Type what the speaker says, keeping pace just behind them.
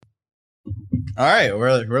All right,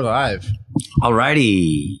 we're live.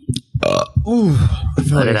 Alrighty. Ooh,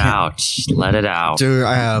 Let it out. Let it out. Dude,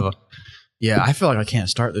 I feel like I can't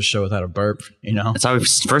start this show without a burp, you know? That's how we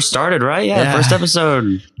first started, right? Yeah, first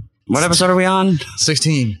episode. What episode are we on?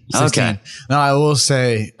 16. Okay. Now, I will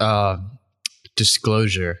say,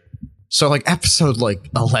 disclosure. So, like, episode,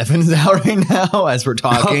 11 is out right now as we're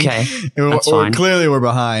talking. Okay, that's fine. Clearly, we're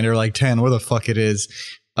behind, or, 10, where the fuck it is.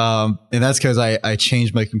 And that's because I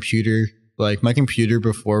changed my computer. Like, my computer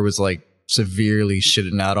before was, severely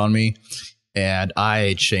shitting out on me. And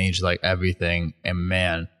I changed, everything. And,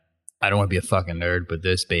 man, I don't want to be a fucking nerd, but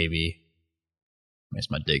this baby makes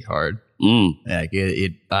my dick hard. I'm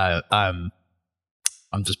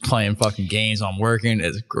just playing fucking games. I'm working.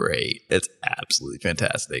 It's great. It's absolutely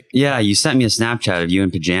fantastic. Yeah, you sent me a Snapchat of you in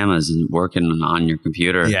pajamas and working on your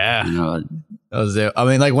computer. Yeah. You know, That was it. I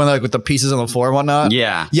mean, when with the pieces on the floor and whatnot.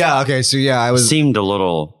 yeah. Yeah. Okay. So yeah, I was Seemed a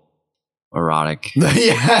little erotic.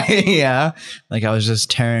 yeah. Like I was just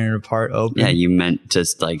tearing it apart open. Yeah, you meant to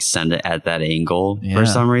send it at that angle Yeah. for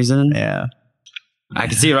some reason. Yeah. I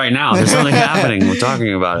can see it right now. There's something happening. We're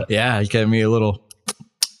talking about it. Yeah. You gave me a little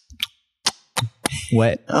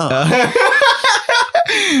wet. Oh.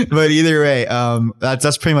 But either way,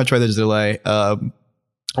 that's pretty much why there's a delay. I'm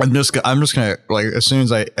just gonna as soon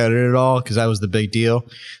as I edit it all, because that was the big deal.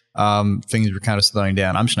 Things were kind of slowing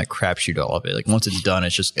down. I'm just gonna crapshoot all of it. Like once it's done,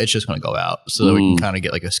 it's just gonna go out, so that we can kind of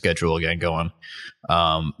get a schedule again going.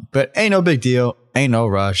 But ain't no big deal. Ain't no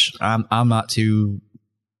rush. I'm not too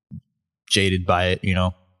jaded by it, you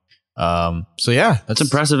know. So yeah, That's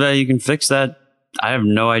impressive that you can fix that. I have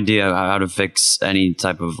no idea how to fix any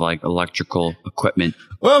type of electrical equipment.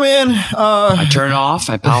 Well, man, I turn it off.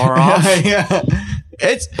 I power off. yeah.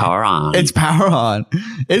 It's power on. It's power on.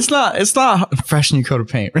 It's not fresh new coat of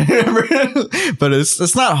paint, remember? But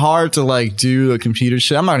it's not hard to do the computer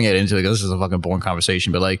shit. I'm not gonna get into it because this is a fucking boring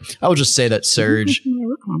conversation. But I would just say that Serge.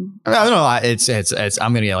 I don't know. It's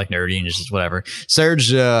I'm gonna get nerdy and just whatever.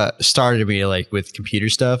 Serge started me with computer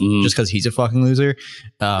stuff just because he's a fucking loser.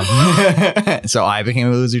 So I became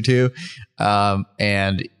a loser too.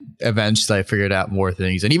 And eventually I figured out more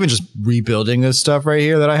things, and even just rebuilding this stuff right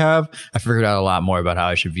here that I have, I figured out a lot more about how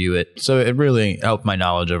I should view it. So it really helped my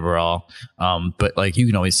knowledge overall. But you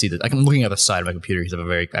can always see that. I'm looking at the side of my computer because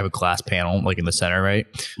I have a glass panel in the center, right?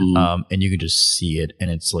 And you can just see it,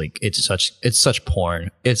 and it's such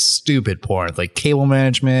porn. It's stupid porn. It's cable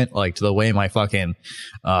management, to the way my fucking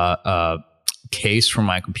case for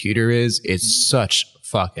my computer is. It's such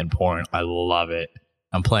fucking porn. I love it.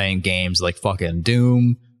 I'm playing games like fucking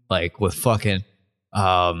Doom. With fucking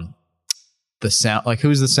the sound,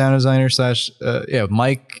 who's the sound designer /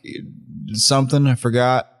 Mike something, I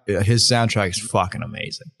forgot. His soundtrack is fucking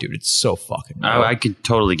amazing, dude. It's so fucking good. I could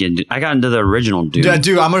totally get into. I got into the original Doom. Yeah,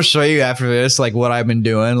 dude, I'm gonna show you after this what I've been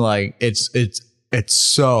doing. It's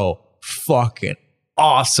so fucking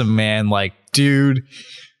awesome, man. Dude,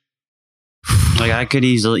 I could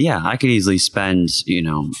easily spend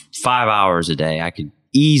 5 hours a day. I could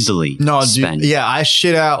easily spend. Dude, yeah, I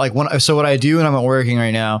shit out so what I do when I'm not working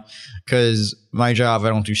right now, because my job, I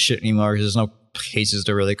don't do shit anymore because there's no cases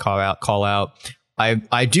to really call out.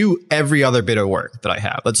 I do every other bit of work that I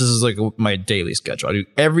have. This is my daily schedule. I do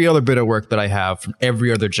every other bit of work that I have from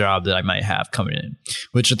every other job that I might have coming in,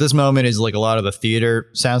 which at this moment is a lot of the theater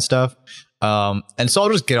sound stuff. And so I'll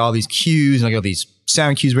just get all these cues and I got these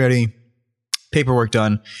sound cues ready, paperwork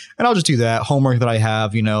done, and I'll just do that homework that I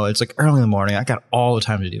have. It's early in the morning. I got all the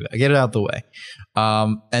time to do it. I get it out the way.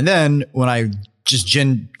 And then when I just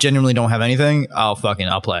genuinely don't have anything, I'll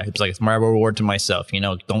play. It's my reward to myself.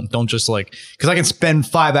 Don't just because I can spend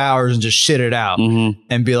 5 hours and just shit it out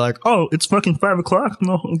and be oh, it's fucking 5 o'clock.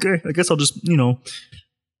 No, okay, I guess I'll just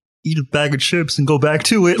eat a bag of chips and go back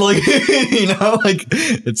to it.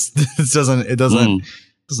 It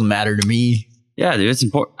doesn't matter to me. Yeah, dude, it's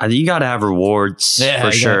important. You got to have rewards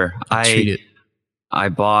for sure. I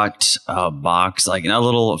bought a box, a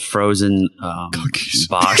little frozen cookies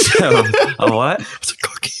box of what? It's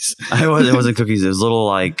cookies. It wasn't cookies. It was little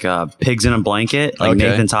pigs in a blanket,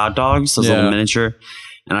 Nathan's hot dogs, those little miniature.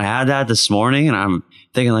 And I had that this morning, and I'm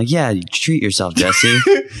thinking you treat yourself, Jessi.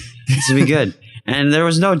 This will be good. And there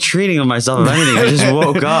was no treating of myself of anything. I just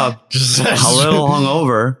woke up a little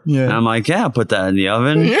hungover. Yeah. And I'm I'll put that in the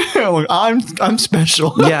oven. Yeah, I'm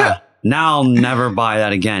special. Yeah. Now I'll never buy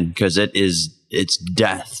that again because it's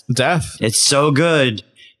death. Death. It's so good,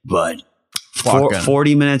 but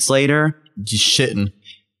 40 minutes later, just shitting.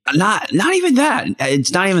 Not even that.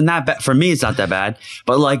 It's not even that bad. For me, it's not that bad.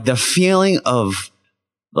 But the feeling of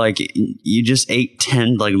you just ate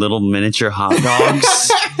 10 little miniature hot dogs,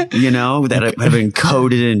 that have been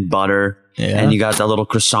coated in butter. and you got that little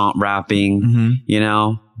croissant wrapping, you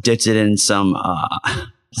know, dipped it in some,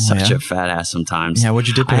 such a fat ass sometimes. Yeah, what'd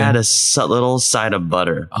you dip it in? I had a little side of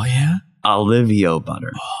butter. Oh, yeah? Olivio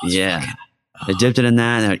butter. Yeah. I dipped it in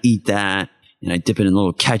that, and I'd eat that, and I dip it in a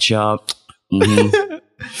little ketchup. And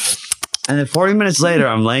then 40 minutes later,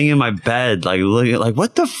 I'm laying in my bed, like looking like,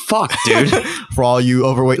 what the fuck, dude? For all you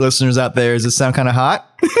overweight listeners out there, does this sound kind of hot?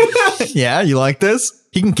 Yeah, you like this?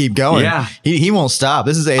 He can keep going. Yeah, he won't stop.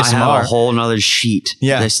 This is ASMR. I have a whole nother sheet.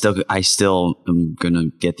 Yeah, I still am gonna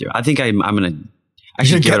get there. I think I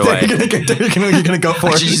should give it away. You're gonna go for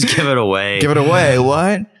it. I should just give it away. Give it away.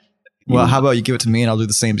 What? Well, how about you give it to me and I'll do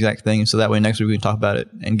the same exact thing. So that way next week we can talk about it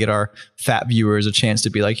and get our fat viewers a chance to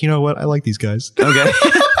be like, you know what? I like these guys. Okay.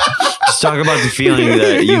 Let's talk about the feeling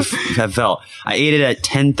that you have felt. I ate it at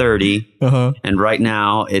 10:30, and right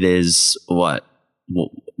now it is what?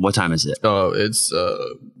 What time is it? Oh, it's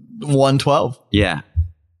 1:12. Yeah.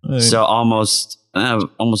 So almost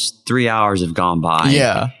 3 hours have gone by.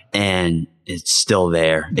 Yeah. And it's still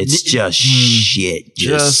there. It's just shit.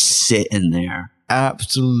 Just sitting there.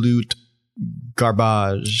 Absolute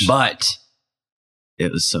garbage. But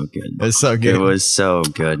it was so good. It's so good. It was so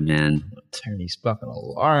good, man. Turn these fucking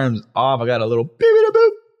alarms off. I got a little beep boop.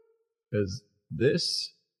 Because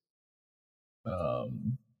this my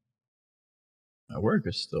work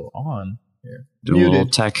is still on here. Do a little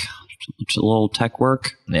tech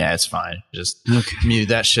work. Yeah, it's fine. Just mute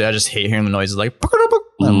that shit. I just hate hearing the noises like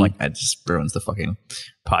I'm like, that just ruins the fucking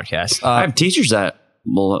podcast. I have teachers that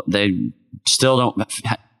they still don't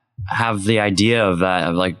have the idea of that,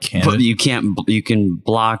 of like, you can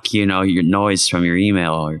block, you know, your noise from your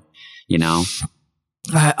email, or, you know.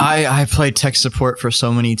 I played tech support for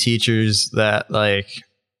so many teachers that like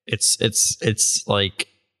it's like,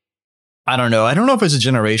 I don't know if it's a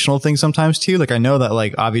generational thing sometimes too. Like I know that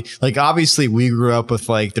like obviously we grew up with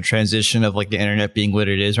like the transition of like the internet being what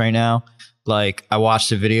it is right now. Like I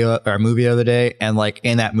watched a movie the other day, and like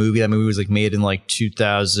in that movie was like made in like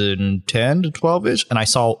 2010 to 12ish, and I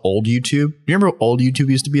saw old YouTube. You remember what old YouTube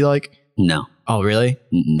used to be like? No. Oh, really?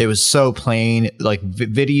 It was so plain. Like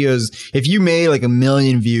videos, if you made like 1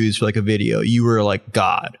 million views for like a video, you were like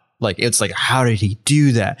God. Like it's like, how did he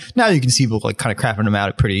do that? Now you can see people like kind of crapping them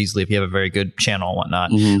out pretty easily if you have a very good channel and whatnot.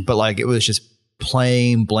 But like it was just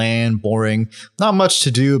plain, bland, boring, not much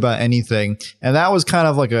to do about anything. And that was kind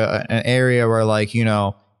of like an area where like, you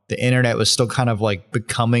know, the internet was still kind of like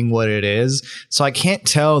becoming what it is. So I can't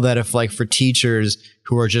tell that if like for teachers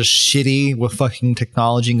who are just shitty with fucking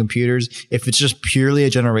technology and computers, if it's just purely a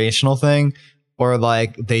generational thing, or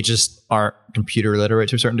like they just aren't computer literate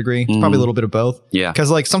to a certain degree. It's probably a little bit of both. Yeah. Because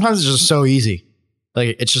like sometimes it's just so easy.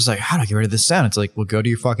 Like it's just like, how do I get rid of this sound? It's like, well, go to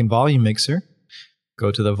your fucking volume mixer, go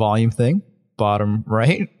to the volume thing, bottom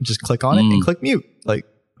right, just click on it and click mute. Like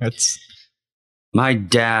that's. My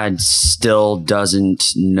dad still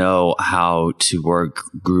doesn't know how to work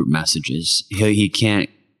group messages.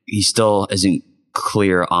 He still isn't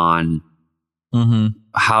clear on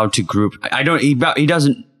how to group. I don't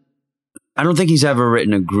think he's ever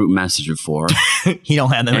written a group message before. He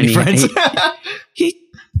don't have that many friends. He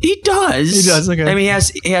does. He does. Okay. I mean,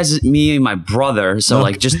 he has me and my brother. So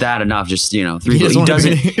like, just that enough. Just, you know, 3 He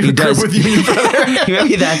doesn't. He does. With you and your brother.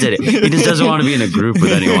 Maybe that's it. He just doesn't want to be in a group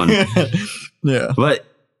with anyone. Yeah. But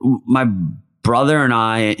my brother and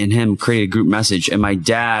I and him created a group message, and my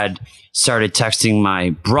dad started texting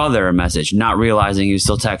my brother a message, not realizing he was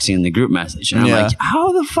still texting in the group message. And I'm like,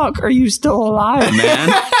 how the fuck are you still alive, man?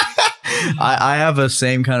 I have the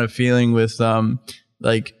same kind of feeling with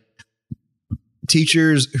like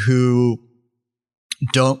teachers who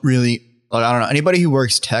don't really, like, I don't know, anybody who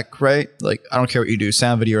works tech, right? Like, I don't care what you do,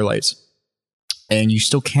 sound, video, or lights, and you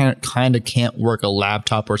still can't work a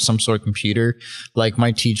laptop or some sort of computer. Like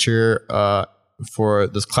my teacher for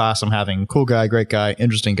this class I'm having, cool guy, great guy,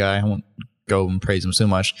 interesting guy. I won't go and praise him so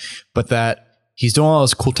much, but that he's doing all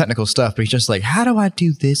this cool technical stuff, but he's just like, how do I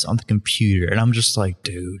do this on the computer? And I'm just like,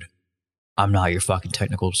 dude, I'm not your fucking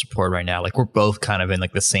technical support right now. Like we're both kind of in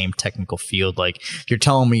like the same technical field. Like you're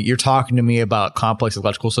talking to me about complex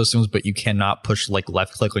electrical systems, but you cannot push like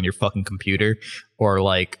left click on your fucking computer or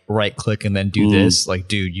like right click and then do this. Like,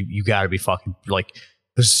 dude, you gotta be fucking like,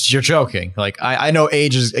 you're joking. Like I know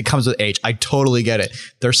it comes with age. I totally get it.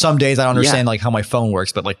 There's some days I don't understand like how my phone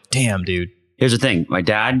works, but like, damn, dude. Here's the thing. My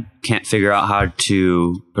dad can't figure out how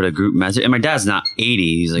to put a group message. And my dad's not 80.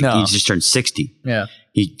 He's like, he just turned 60. Yeah.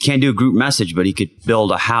 He can't do a group message, but he could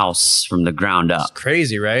build a house from the ground up. It's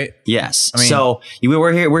crazy, right? Yes. I mean, so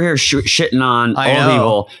we're here shitting on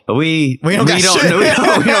old people, but we don't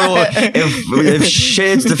know if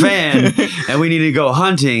shit's the fan and we need to go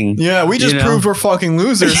hunting. Yeah, we just proved we're fucking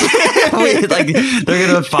losers. They're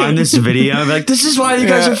gonna find this video and be like, this is why you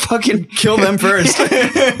guys are fucking kill them first.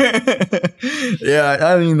 Yeah,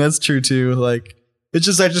 I mean that's true too. Like, it's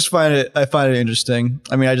just I find it interesting.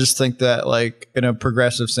 I mean, I just think that like in a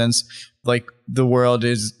progressive sense, like the world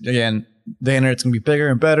is, again, the internet's gonna be bigger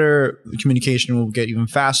and better. The communication will get even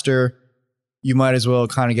faster. You might as well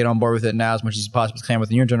kind of get on board with it now as much as you possibly can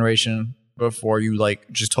within your generation before you like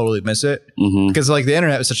just totally miss it. Because like the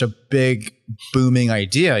internet is such a big booming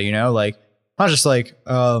idea, you know, like not just like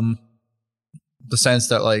the sense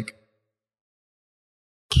that like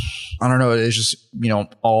I don't know, it's just, you know,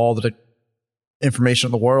 all the information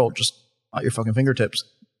in the world just at your fucking fingertips.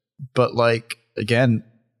 But like, again,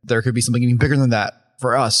 there could be something even bigger than that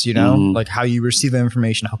for us, you know, like how you receive the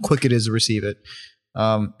information, how quick it is to receive it.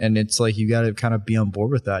 And it's like, you got to kind of be on board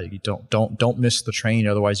with that. You don't miss the train.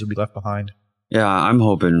 Otherwise you'll be left behind. Yeah. I'm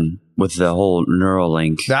hoping with the whole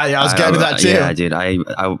Neuralink. Yeah, I was getting to that too. Yeah, dude. I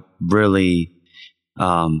really,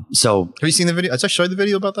 so have you seen the video? I showed the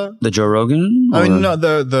video about that. The Joe Rogan? I mean, no,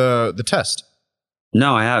 the test.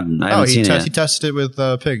 No, I haven't. I haven't seen it. He tested it with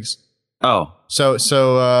pigs. Oh, so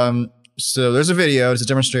there's a video. It's a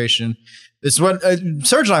demonstration. It's what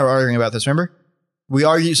Serge and I were arguing about this. Remember, we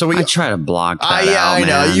argue. So I try to block that out, I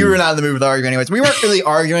know you were not in the mood with arguing. Anyways, we weren't really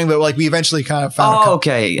arguing, but like we eventually kind of found.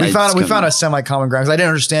 We found a semi common ground because I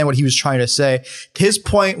didn't understand what he was trying to say. His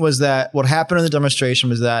point was that what happened in the demonstration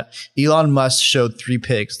was that Elon Musk showed 3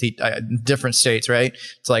 pigs, different states. Right?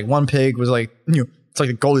 It's like one pig was like, you know, it's like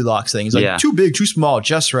a Goldilocks thing. He's like too big, too small,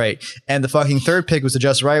 just right. And the fucking third pig was the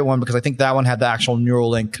just right one because I think that one had the actual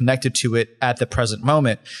neural link connected to it at the present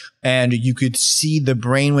moment. And you could see the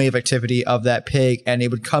brainwave activity of that pig, and it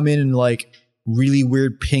would come in like really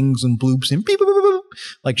weird pings and bloops and beep, beep, beep, beep,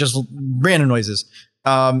 like just random noises.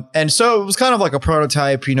 And so it was kind of like a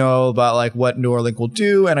prototype, you know, about like what Neuralink will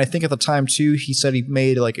do. And I think at the time too, he said he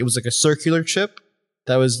made like, it was like a circular chip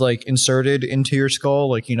that was like inserted into your skull,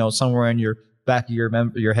 like, you know, somewhere in your back of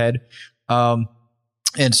your head.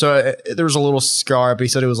 And so there was a little scar, but he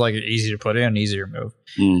said it was like easy to put in, easy to remove.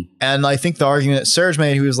 And I think the argument that Serge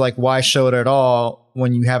made, he was like, why show it at all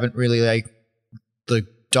when you haven't really like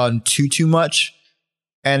done too much?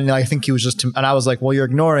 And I think he was just, and I was like, well, you're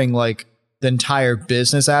ignoring like the entire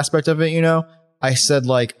business aspect of it, you know? I said,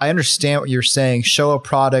 like, I understand what you're saying. Show a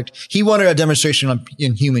product. He wanted a demonstration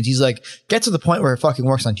in humans. He's like, get to the point where it fucking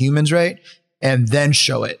works on humans, right? And then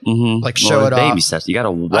show it, like show it off. Baby steps. You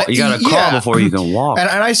gotta crawl before you can walk. And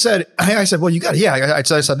I said, well, you got, I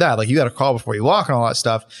said that, like, you got to crawl before you walk and all that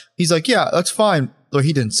stuff. He's like, yeah, that's fine. Though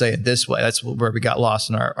he didn't say it this way. That's where we got lost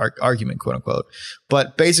in our argument, quote unquote.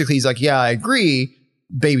 But basically, he's like, yeah, I agree,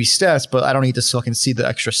 baby steps, but I don't need to fucking see the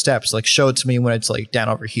extra steps. Like, show it to me when it's like down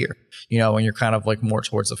over here, you know, when you're kind of like more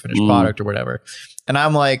towards the finished product or whatever. And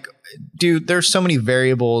I'm like, dude, there's so many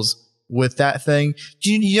variables with that thing.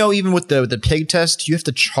 You know, even with the pig test, you have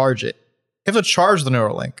to charge it. You have to charge the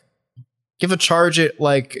Neuralink. You have to charge it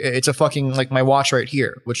like it's a fucking, like my watch right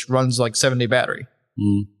here, which runs like 7-day battery.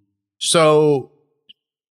 So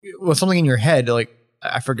with something in your head, like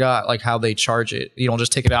I forgot like how they charge it. You don't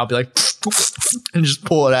just take it out and be like and just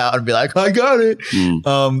pull it out and be like, I got it.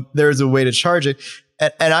 There's a way to charge it.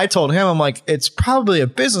 And I told him, I'm like, it's probably a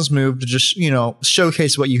business move to just, you know,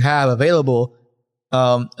 showcase what you have available.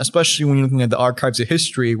 Especially when you're looking at the archives of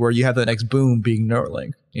history where you have the next boom being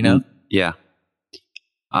Neuralink, you know? Yeah.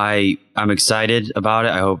 I'm excited about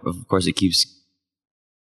it. I hope, of course, it keeps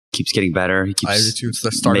getting better. It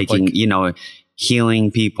keeps making, you know,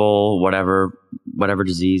 healing people, whatever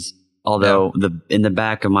disease. Although in the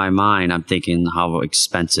back of my mind, I'm thinking, how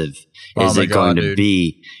expensive is it going to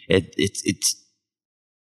be? It's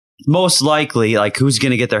most likely like who's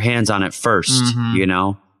going to get their hands on it first, you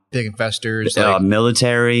know? Big investors,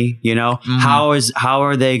 military, you know, how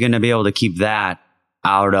are they going to be able to keep that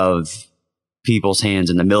out of people's hands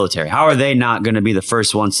in the military? How are they not going to be the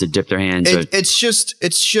first ones to dip their hands? It's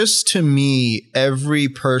just to me, every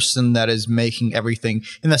person that is making everything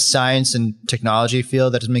in the science and technology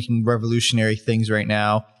field that is making revolutionary things right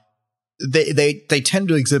now, they tend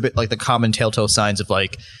to exhibit like the common telltale signs of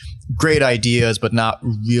like great ideas, but not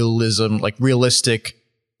realism, like realistic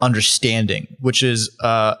understanding, which is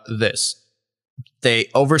this. They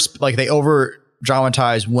over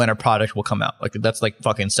dramatize when a product will come out. Like that's like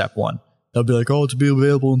fucking step one. They'll be like, oh, it's be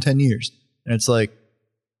available in 10 years. And it's like,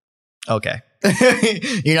 Okay.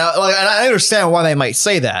 You know, like, and I understand why they might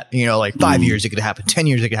say that, you know, like 5 years it could happen, 10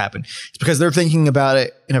 years it could happen. It's because they're thinking about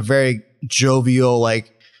it in a very jovial,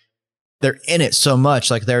 like they're in it so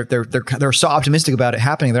much. Like they're so optimistic about it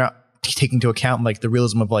happening. They're not taking into account like the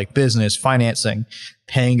realism of like business, financing,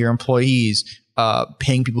 paying your employees,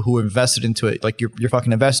 paying people who are invested into it, like your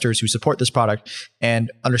fucking investors who support this product,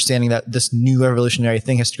 and understanding that this new revolutionary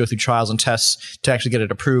thing has to go through trials and tests to actually get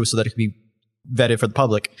it approved so that it can be vetted for the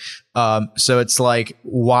public. So it's like,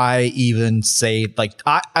 why even say, like,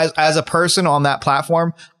 as a person on that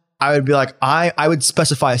platform, I would be like, I would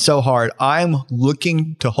specify so hard, I'm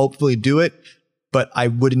looking to hopefully do it, but I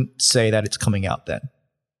wouldn't say that it's coming out then.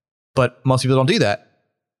 But most people don't do that.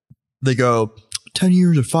 They go 10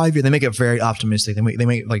 years or 5 years. They make it very optimistic. They make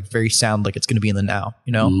it like very sound like it's going to be in the now,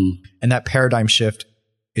 you know? And that paradigm shift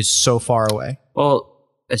is so far away. Well,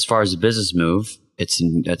 as far as a business move, it's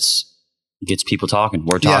gets people talking.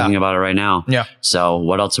 We're talking about it right now. Yeah. So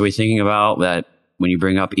what else are we thinking about? That when you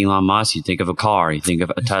bring up Elon Musk, you think of a car, you think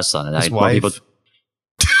of a Tesla. His wife. People,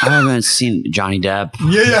 I haven't seen Johnny Depp.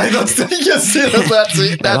 Yeah,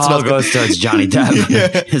 that's all goes towards Johnny Depp.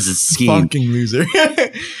 It's a scheme. Fucking loser.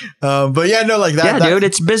 But yeah, no, like that. Yeah, dude,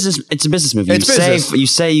 it's business. It's a business move. You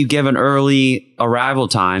say you give an early arrival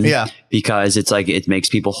time. Yeah. Because it's like it makes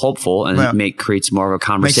people hopeful and it creates more of a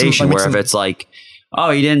conversation. Where if it's like,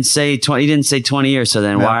 oh, you didn't say 20 years. So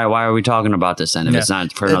then why are we talking about this then if it's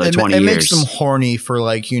not for another 20 years? It makes them horny for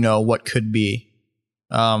like, you know, what could be.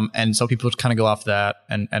 And so people kind of go off that.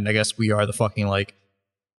 And I guess we are the fucking like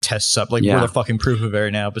test sub. Like we're the fucking proof of it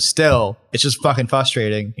right now. But still, it's just fucking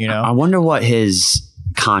frustrating, you know? I wonder what his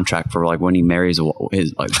contract for like when he marries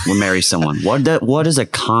marries someone. What does a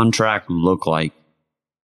contract look like?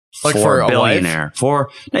 Like for a billionaire,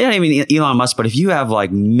 not even Elon Musk, but if you have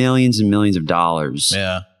like millions and millions of dollars,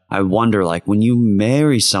 I wonder, like, when you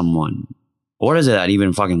marry someone, what does that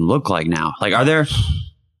even fucking look like now? Like, are there,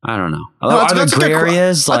 I don't know. Are there gray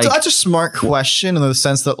areas? Like, that's a smart question in the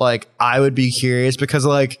sense that, like, I would be curious because,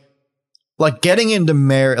 like getting into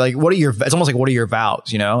marriage, like, it's almost like, what are your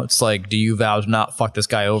vows, you know? It's like, do you vow to not fuck this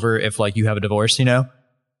guy over if, like, you have a divorce, you know?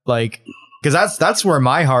 Like, because that's where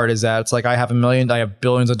my heart is at. It's like I have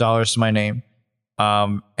billions of dollars to my name,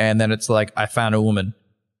 and then it's like I found a woman,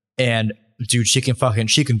 and dude, she can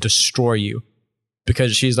destroy you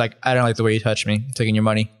because she's like, I don't like the way you touch me, I'm taking your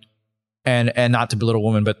money, and not to belittle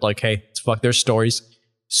women, but like, hey, it's fuck their stories.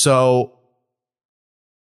 So,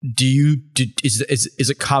 is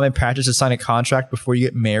it common practice to sign a contract before you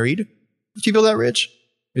get married with people that rich?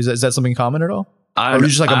 Is that something common at all? Or do you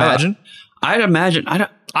just like imagine? I'd imagine.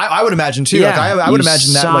 I would imagine too. Yeah, like I would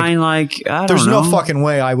imagine that. Like, there's no fucking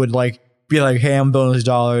way I would like be like, hey, I'm billions of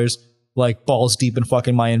dollars, like balls deep in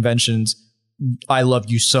fucking my inventions. I love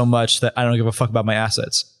you so much that I don't give a fuck about my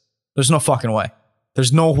assets. There's no fucking way.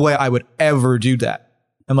 There's no way I would ever do that.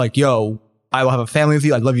 I'm like, yo, I will have a family with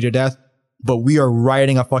you. I love you to death, but we are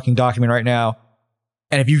writing a fucking document right now.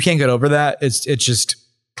 And if you can't get over that, it's just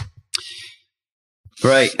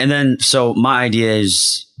right. And then, so my idea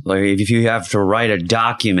is, like, if you have to write a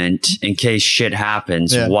document in case shit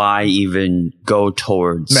happens, why even go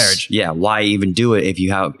towards marriage? Yeah, why even do it if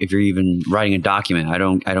you're even writing a document? I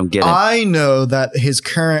don't get it. I know that his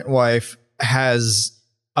current wife has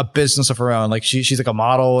a business of her own. Like she's like a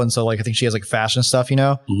model, and so like I think she has like fashion stuff, you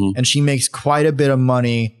know, and she makes quite a bit of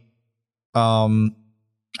money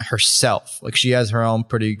herself. Like she has her own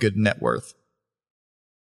pretty good net worth.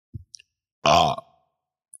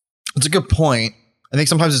 It's a good point. I think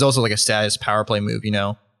sometimes it's also like a status power play move, you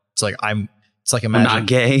know? It's like imagine I'm not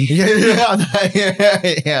gay. Yeah.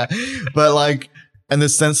 But like in the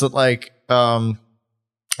sense that like I'm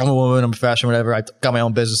a woman, I'm a fashion, whatever. I got my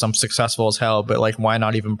own business, I'm successful as hell, but like why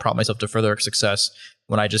not even prop myself to further success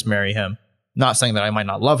when I just marry him? Not saying that I might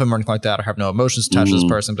not love him or anything like that or have no emotions attached to this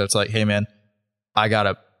person, but it's like, hey man, I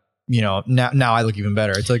gotta, you know, now I look even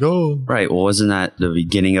better. It's like, oh. Right. Well, wasn't that the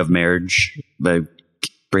beginning of marriage? By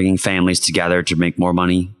bringing families together to make more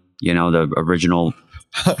money, you know, the original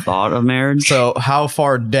thought of marriage. So how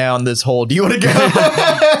far down this hole do you want to go?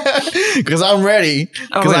 Because I'm ready.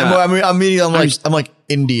 Because I'm like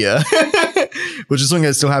India, which is something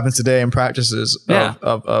that still happens today in practices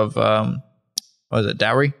of what is it,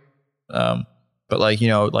 dowry? But like, you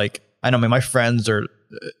know, like I know my friends are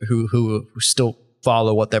who still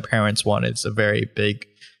follow what their parents want. It's a very big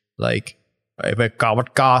like,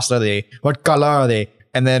 what caste are they? What color are they?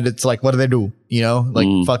 And then it's like, what do they do? You know, like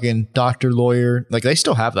fucking doctor, lawyer. Like they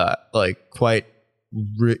still have that, like quite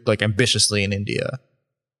like ambitiously in India.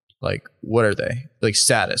 Like, what are they? Like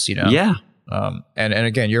status, you know? Yeah. And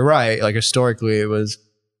again, you're right. Like historically,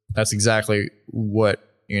 that's exactly what,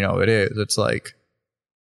 it is. It's like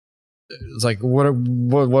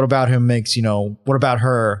what about him makes, what about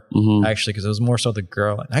her actually? Because it was more so the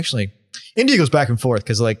girl. Actually, India goes back and forth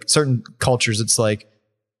because like certain cultures, it's like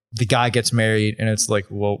the guy gets married and it's like,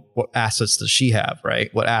 well, what assets does she have, right?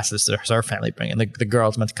 What assets does her family bring? And the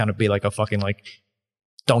girl's meant to kind of be like a fucking like,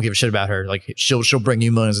 don't give a shit about her. Like she'll bring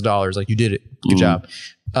you millions of dollars. Like you did it. Good job.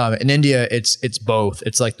 In India, it's both.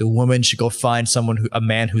 It's like the woman should go find a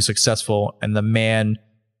man who's successful, and the man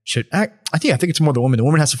should act. I think it's more the woman. The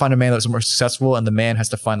woman has to find a man that's more successful, and the man has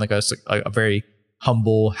to find like a very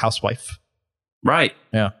humble housewife. Right.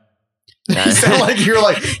 Yeah. You sound like you're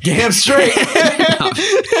like damn straight.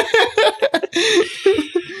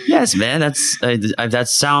 Yes, man. That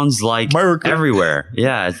sounds like everywhere.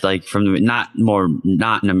 Yeah, it's like not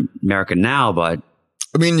in America now, but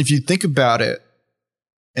I mean, if you think about it,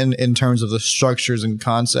 in terms of the structures and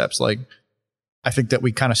concepts, like I think that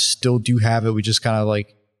we kind of still do have it. We just kind of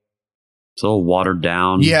like it's a little watered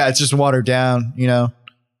down. Yeah, it's just watered down,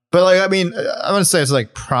 But like, I mean, I'm gonna say it's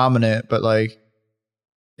like prominent, but like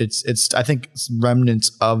it's. I think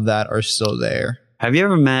remnants of that are still there. Have you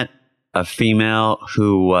ever met a female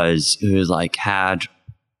who like had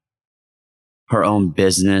her own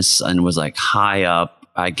business and was like high up?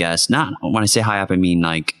 I guess not. When I say high up, I mean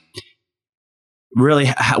like really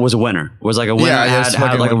was a winner. Was like a winner. Yeah,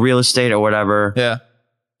 had like a real estate or whatever. Yeah,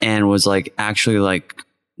 and was like actually like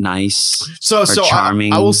nice. So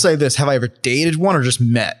charming. I will say this: have I ever dated one or just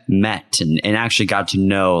met? Met and actually got to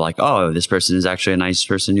know like, oh, this person is actually a nice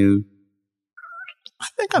person who. I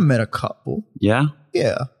think I met a couple. Yeah.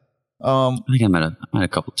 Yeah. I think I met a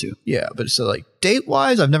couple too. Yeah, but so like date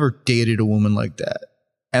wise, I've never dated a woman like that,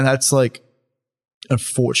 and that's like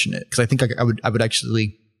unfortunate because I think I would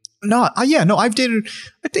actually not. I've dated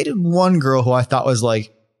one girl who I thought was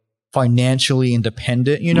like financially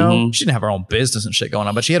independent. She didn't have her own business and shit going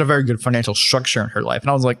on, but she had a very good financial structure in her life, and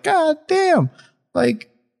I was like, God damn, like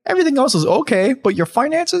everything else is okay, but your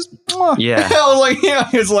finances, yeah. I was like, yeah,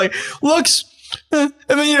 it's like looks. And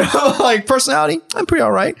then like personality, I'm pretty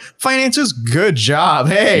all right. Finances, good job.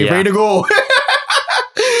 Hey, way to go.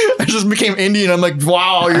 I just became Indian. I'm like,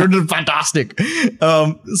 wow, you're just fantastic.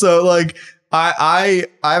 So like I've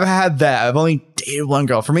had that. I've only dated one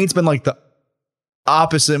girl. For me, it's been like the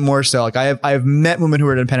opposite more so. Like I've met women who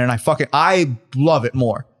are independent. I love it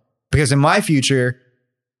more because in my future,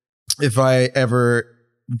 if I ever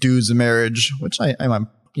do the marriage, which I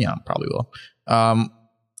probably will.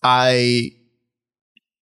 I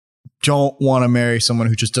don't want to marry someone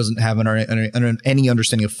who just doesn't have any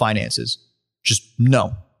understanding of finances. Just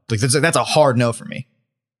no. Like that's a hard no for me.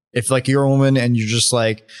 If like you're a woman and you're just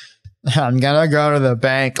like, I'm gonna go to the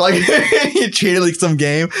bank, like you treat it like some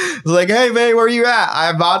game. It's like, hey babe, where you at?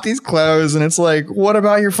 I bought these clothes, and it's like, what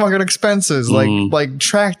about your fucking expenses? Like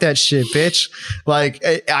track that shit, bitch. Like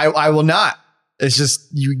I will not. It's just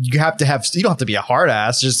you have to have. You don't have to be a hard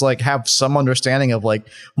ass. Just like have some understanding of like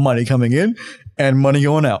money coming in and money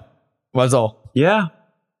going out. That's all. Yeah.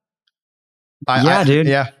 Dude.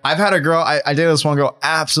 Yeah. I've had a girl. I dated this one girl.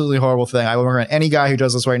 Absolutely horrible thing. I would recommend any guy who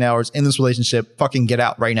does this right now or is in this relationship, fucking get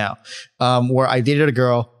out right now. Where I dated a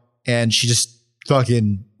girl and she just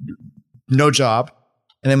fucking no job.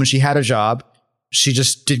 And then when she had a job, she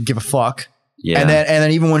just didn't give a fuck. Yeah. And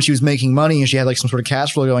then even when she was making money and she had like some sort of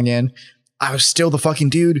cash flow going in, I was still the fucking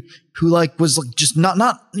dude who like was like just not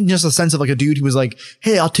just a sense of like a dude who was like,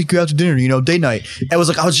 hey, I'll take you out to dinner, date night. It was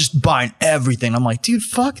like I was just buying everything. I'm like, dude,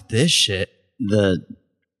 fuck this shit. The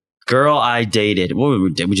girl I dated, what we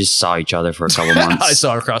did, we just saw each other for a couple months. I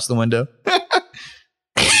saw her across the window.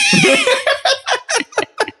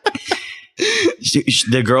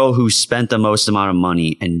 The girl who spent the most amount of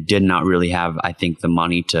money and did not really have, I think, the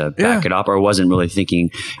money to back it up, or wasn't really thinking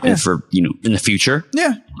for in the future.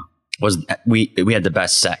 Yeah. Was we had the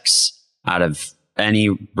best sex out of any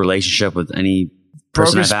relationship with any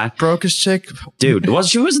person I've had. Brokest chick, dude.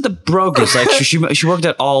 She wasn't the brokest. Like she worked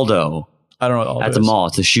at Aldo. I don't know what Aldo at the mall.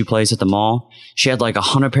 It's a shoe place at the mall. She had like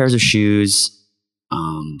 100 pairs of shoes.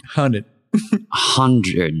 100.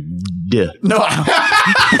 100. No.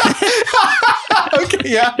 Okay,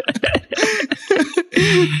 yeah.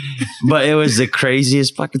 But it was the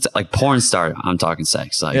craziest fucking like porn star. I'm talking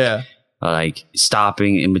sex. Like, yeah. Like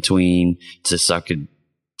stopping in between to suck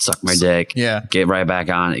my dick, get right back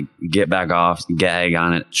on it, get back off, gag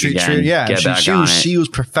on it, again, get back on it. She was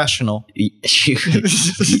professional,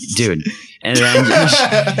 dude. And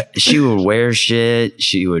then she would wear shit.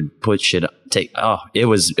 She would put shit up. It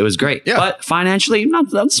was great. Yeah. But financially,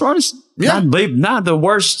 not the smartest. Yeah. Not the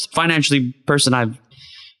worst financially person I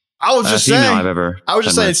was just saying. I've ever. I was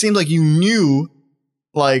just saying. It seemed like you knew,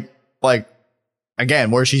 like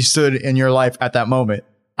again, where she stood in your life at that moment.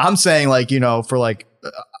 I'm saying like, you know, for like,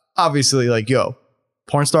 obviously like, yo,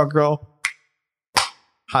 porn star girl,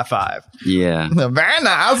 high five. Yeah. Very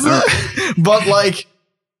nice. But like,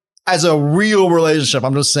 as a real relationship,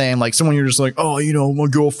 I'm just saying like someone you're just like, oh, you know, my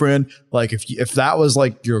girlfriend. Like if that was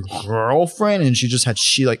like your girlfriend and she just had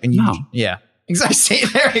and you, yeah, exactly.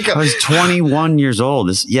 There you go. I was 21 years old.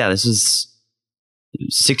 This is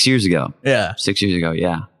 6 years ago. Yeah. 6 years ago.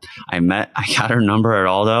 Yeah. I got her number at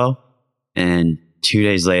Aldo, and 2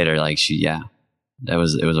 days later, like it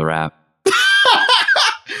was a wrap.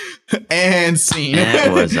 And scene.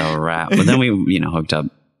 It was a wrap. But then we, you know, hooked up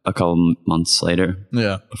a couple months later.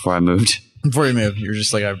 Yeah. Before I moved. Before you moved, you're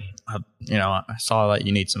just like, you know, I saw that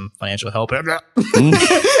you need some financial help.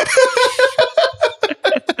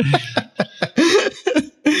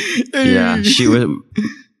 Yeah,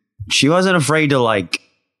 she wasn't afraid to like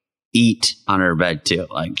eat on her bed too.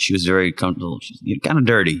 Like she was very comfortable. She's kind of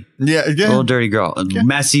dirty. Yeah, a little dirty girl. A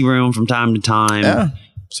messy room from time to time. Yeah,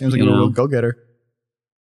 seems like a little go-getter.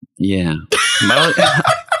 Yeah,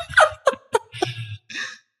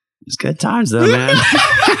 it's good times though, man.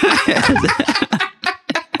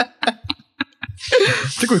 I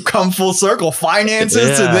think we've come full circle.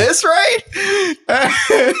 Finances to this, right?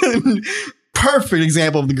 Perfect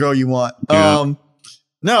example of the girl you want. Yeah.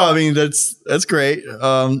 No, I mean that's great.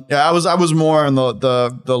 Yeah, I was more on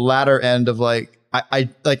the latter end of like I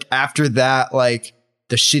like after that, like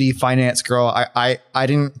the shitty finance girl. I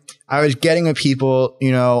was getting with people,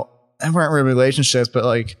 you know, and weren't really relationships, but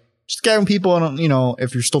like just getting people, and you know,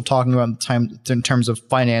 if you're still talking about the time in terms of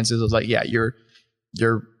finances, it's like, yeah, you're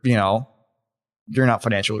you know, you're not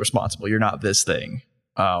financially responsible. You're not this thing.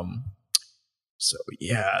 So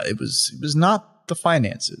yeah, it was not the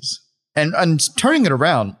finances. And turning it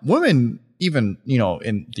around, women, even, you know,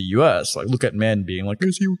 in the US, like look at men being like,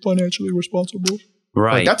 is he financially responsible?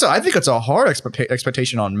 Right. Like I think it's a hard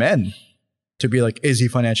expectation on men to be like, is he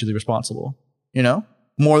financially responsible? You know,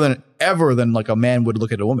 more than ever than like a man would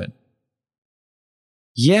look at a woman.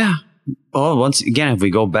 Yeah. Well, once again, if we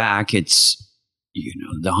go back, it's, you know,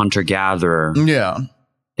 the hunter-gatherer. Yeah.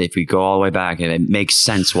 If we go all the way back, and it makes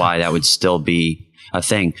sense why that would still be a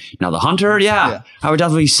thing. Now, the hunter, I would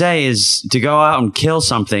definitely say is to go out and kill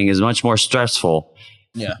something is much more stressful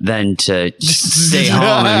than to stay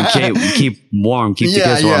home and keep warm, keep the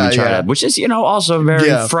kids warm and try to, which is, you know, also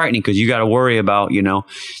very frightening because you got to worry about, you know,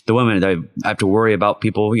 the women. They have to worry about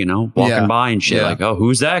people, you know, walking by and shit like, oh,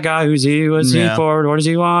 who's that guy? Who's he? What's he for? What does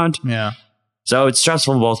he want? Yeah. So it's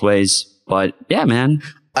stressful both ways. But yeah, man.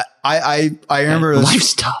 I remember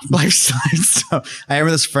this life stuff. I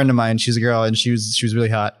remember this friend of mine. She's a girl, and she was really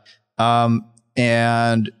hot.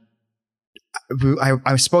 And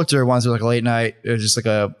I spoke to her once. It was like a late night. It was just like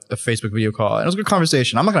a Facebook video call, and it was a good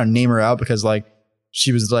conversation. I'm not gonna name her out because like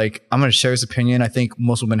she was like, I'm gonna share this opinion I think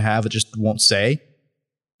most women have that just won't say,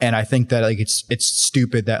 and I think that like it's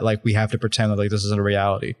stupid that like we have to pretend that like this isn't a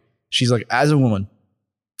reality. She's like, as a woman,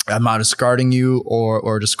 I'm not discarding you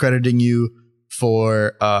or discrediting you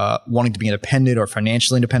for wanting to be independent or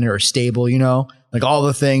financially independent or stable, you know, like all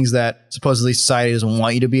the things that supposedly society doesn't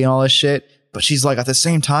want you to be and all this shit. But she's like, at the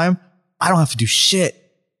same time, I don't have to do shit.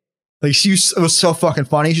 Like it was so fucking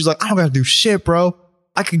funny. She's like, I don't have to do shit, bro.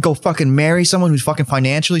 I could go fucking marry someone who's fucking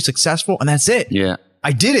financially successful, and that's it. Yeah,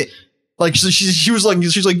 I did it. Like she's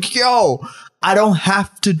like, yo, I don't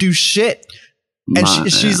have to do shit. And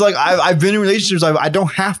she's like, I've been in relationships. I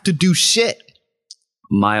don't have to do shit.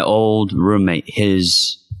 My old roommate,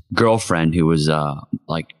 his girlfriend, who was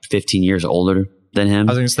like 15 years older than him.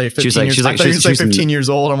 I was going to say 15 years. I thought you were going to say 15 years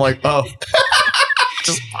old. I'm like, oh.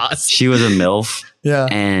 Just pause. She was a MILF. Yeah.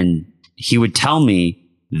 And he would tell me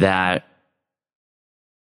that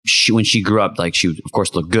when she grew up, like she, of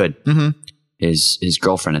course, looked good. Mm-hmm. His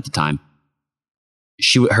girlfriend at the time.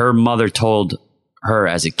 Her mother told her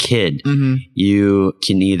as a kid, mm-hmm. you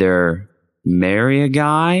can either marry a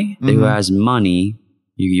guy mm-hmm. who has money.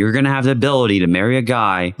 You're going to have the ability to marry a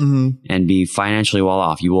guy mm-hmm. and be financially well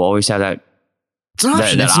off. You will always have that. It's an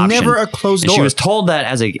option. It's never a closed door. And she was told that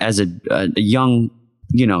as a young,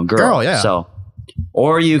 you know, girl. Yeah. So,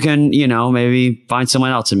 or you can, you know, maybe find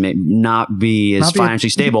someone else and not be as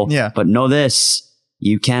financially stable. Yeah. But know this,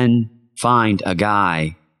 you can find a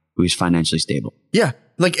guy who's financially stable. Yeah.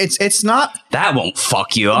 Like it's not that won't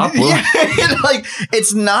fuck you up. Yeah, like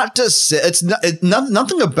it's not to say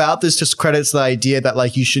nothing about this just credits the idea that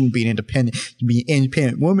like you shouldn't be an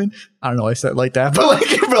independent woman. I don't know why I said it like that, but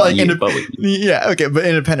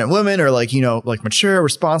independent women or like, you know, like mature,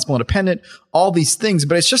 responsible, independent, all these things.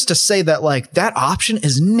 But it's just to say that like that option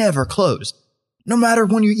is never closed, no matter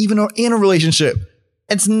when you even are in a relationship.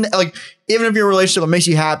 like, even if you're in a relationship that makes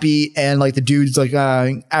you happy and like the dude's like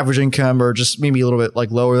average income or just maybe a little bit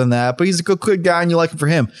like lower than that, but he's a good guy and you like him for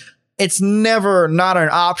him. It's never not an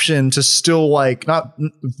option to still like, not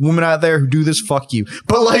women out there who do this, fuck you.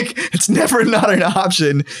 But like, it's never not an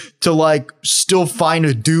option to like still find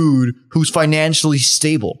a dude who's financially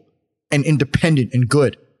stable and independent and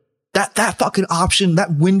good. That fucking option,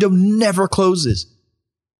 that window never closes.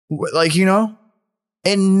 Like, you know,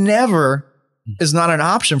 it never is not an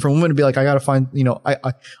option for women to be like, I got to find, you know,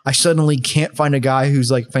 I suddenly can't find a guy who's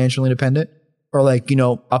like financially independent or like, you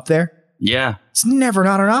know, up there. Yeah. It's never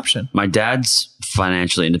not an option. My dad's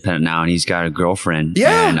financially independent now and he's got a girlfriend.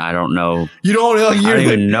 Yeah. And I don't know. You don't know. I don't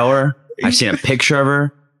even know her. I've seen a picture of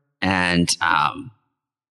her. And,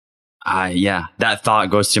 that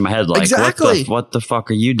thought goes through my head. Like, exactly. what the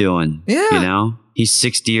fuck are you doing? Yeah. You know, he's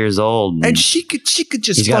 60 years old. And she could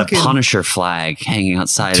just he's got a Punisher flag hanging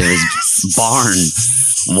outside of his barn.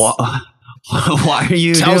 What? Why are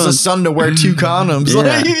you tells his son to wear 2 condoms?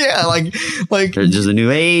 Yeah. like there's just a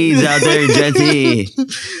new age out there, Jessi.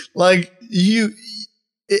 Like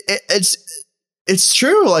it's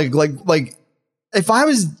true. Like if I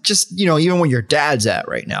was just, you know, even where your dad's at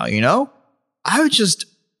right now, you know, I would just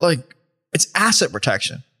like, it's asset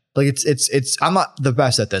protection. Like it's I'm not the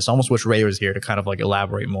best at this. I almost wish Ray was here to kind of like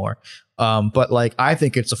elaborate more. But like, I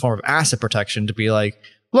think it's a form of asset protection to be like,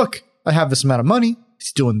 look, I have this amount of money.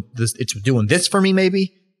 It's doing this for me.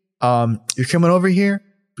 Maybe, you're coming over here.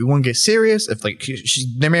 We want to get serious. If like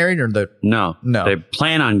they're married or no, they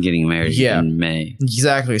plan on getting married in May.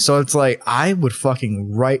 Exactly. So it's like, I would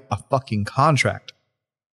fucking write a fucking contract.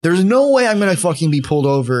 There's no way I'm going to fucking be pulled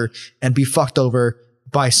over and be fucked over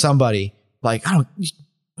by somebody. Like, I don't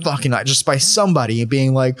fucking not just by somebody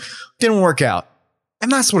being like, didn't work out.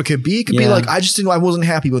 And that's what it could be. It could be like, I wasn't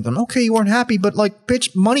happy with them. Okay, you weren't happy, but like,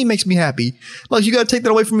 bitch, money makes me happy. Like, you got to take that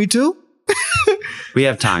away from me too? We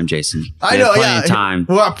have time, Jason. I know, plenty of time.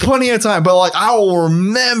 We have plenty of time, but like, I will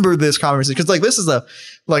remember this conversation because like, this is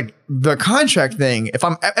the contract thing. If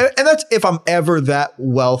I'm ever that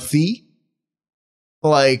wealthy,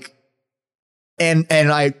 like, and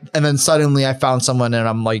then suddenly I found someone and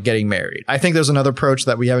I'm like getting married. I think there's another approach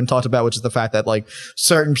that we haven't talked about, which is the fact that like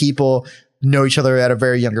certain people know each other at a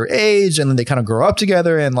very younger age and then they kind of grow up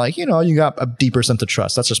together and like, you know, you got a deeper sense of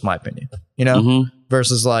trust. That's just my opinion, you know,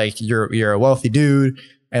 versus like you're a wealthy dude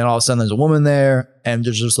and all of a sudden there's a woman there and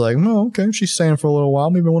you're just like, oh, okay, she's staying for a little while.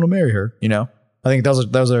 Maybe I want to marry her. You know, I think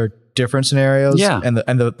those are different scenarios. Yeah. And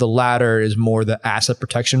the latter is more the asset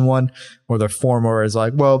protection one, or the former is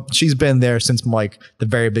like, well, she's been there since like the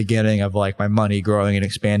very beginning of like my money growing and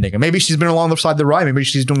expanding. And maybe she's been along the side of the ride. Maybe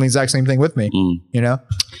she's doing the exact same thing with me. You know?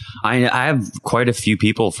 I have quite a few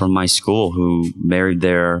people from my school who married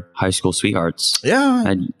their high school sweethearts.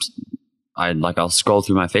 Yeah. I'll scroll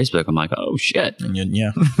through my Facebook. I'm like, oh shit.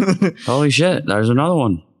 Yeah. Holy shit. There's another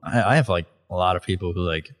one. I have like a lot of people who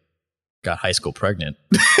like got high school pregnant.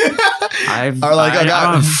 I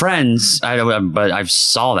don't have friends, but I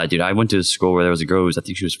saw that, dude. I went to a school where there was a girl who was, I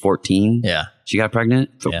think she was 14. Yeah. She got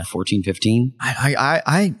pregnant, 14, 15.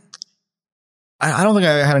 I don't think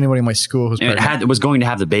I had anybody in my school who was pregnant. It was going to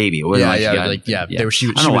have the baby. It wasn't I don't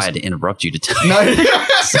know why I had to interrupt you to tell you.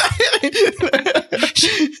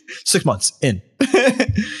 6 months in.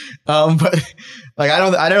 But like, I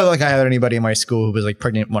don't think I had anybody in my school who was like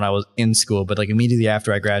pregnant when I was in school, but like immediately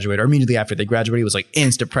after I graduated or immediately after they graduated, it was like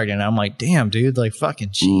instant pregnant. And I'm like, damn, dude, like fucking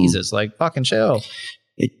Jesus, like fucking chill.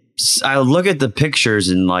 I look at the pictures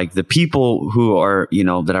and like the people who are, you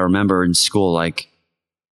know, that I remember in school, like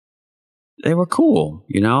they were cool,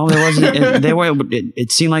 you know, there wasn't,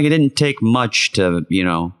 it seemed like it didn't take much to, you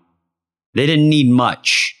know, they didn't need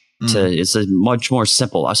much it's a much more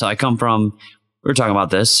simple. So I come from, we were talking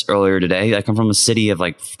about this earlier today. I come from a city of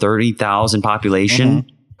like 30,000 population,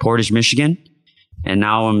 Portage, Michigan. And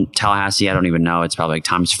now I'm Tallahassee. I don't even know. It's probably like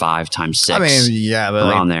times 5, times 6. I mean, yeah, but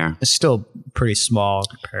around like, there. It's still pretty small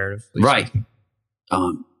comparatively. Right.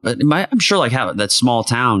 But I'm sure like how that small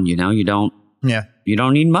town, you know, you don't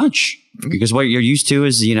need much because what you're used to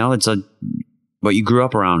is, you know, it's what you grew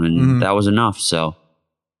up around and that was enough. So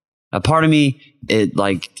a part of me,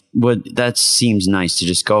 that seems nice to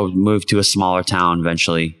just go move to a smaller town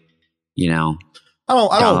eventually, you know.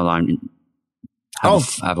 Down the line, have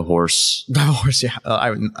a horse. Have a horse, yeah.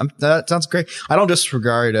 That sounds great. I don't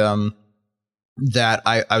disregard that.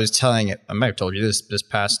 I was telling it. I might have told you this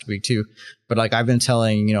past week too, but like I've been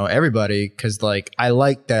telling, you know, everybody because like I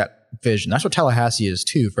like that vision. That's what Tallahassee is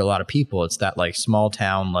too for a lot of people. It's that like small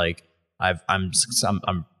town. Like I'm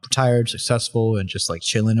retired, successful, and just like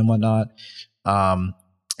chilling and whatnot.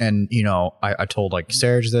 and you know, I told like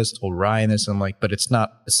Sarah this, told Ryan this, and I'm like, but it's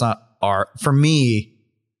not for me,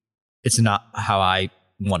 it's not how I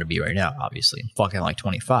want to be right now. Obviously, I'm fucking like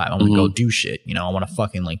 25. I want to go do shit. You know, I want to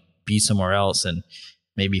fucking like be somewhere else and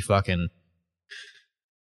maybe fucking.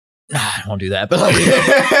 I won't do that, but like,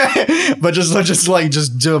 but just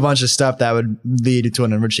do a bunch of stuff that would lead to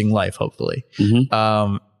an enriching life, hopefully.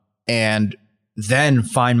 And then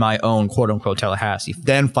find my own quote unquote Tallahassee,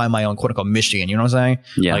 then find my own quote unquote Michigan. You know what I'm saying?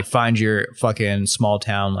 Yeah. Like find your fucking small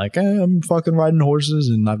town. Like, I'm fucking riding horses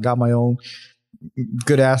and I've got my own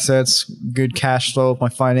good assets, good cash flow, my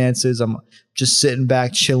finances. I'm just sitting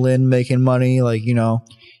back, chilling, making money. Like, you know.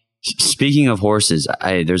 Speaking of horses,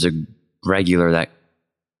 there's a regular that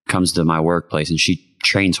comes to my workplace and she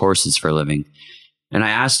trains horses for a living. And I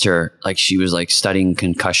asked her, like, she was like studying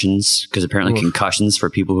concussions because apparently concussions for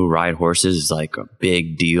people who ride horses is like a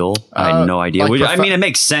big deal. I had no idea. Like I mean, it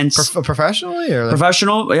makes sense. Professionally or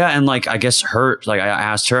professional? Yeah. And like, I guess I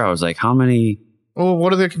asked her, I was like, how many? Well,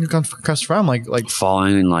 what are they concussed from? Like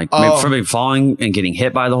falling and like maybe falling and getting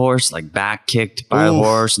hit by the horse, like back kicked by the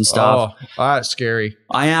horse and stuff. Oh, that's scary.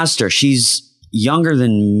 I asked her, she's younger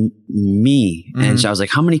than me. And so I was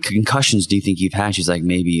like, how many concussions do you think you've had? She's like,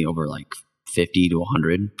 maybe over like 50 to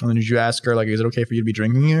 100. And then did you ask her, like, is it okay for you to be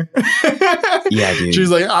drinking here? Yeah, dude.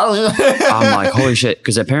 She's like, I don't know. I'm like, holy shit.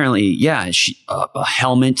 Because apparently, yeah, a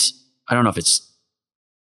helmet. I don't know if it's.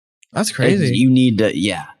 That's crazy. You need to,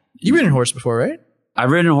 yeah. You've ridden a horse before, right?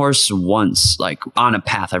 I've ridden a horse once, like on a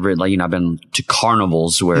path. I've ridden, like, you know, I've been to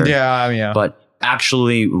carnivals where. Yeah. But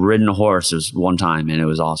actually ridden a horse was one time and it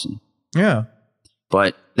was awesome. Yeah.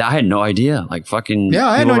 But I had no idea. Like fucking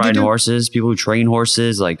I had people no riding idea. horses, people who train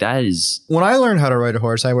horses, like that is. When I learned how to ride a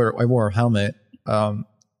horse, I wore a helmet. I'm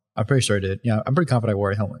pretty sure I did. Yeah, I'm pretty confident I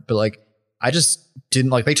wore a helmet. But like, I just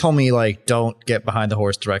didn't like. They told me like, don't get behind the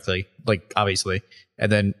horse directly, like obviously, and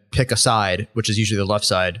then pick a side, which is usually the left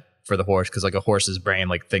side for the horse, because like a horse's brain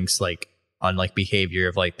like thinks like on like behavior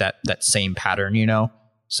of like that same pattern, you know.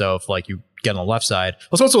 So if like you get on the left side,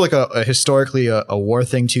 well, it's also like a historically a war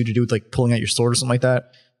thing too, to do with like pulling out your sword or something like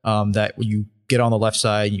that. That when you get on the left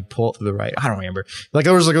side, you pull it to the right. I don't remember. Like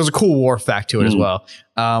there was a cool war fact to it as well.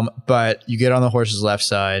 But you get on the horse's left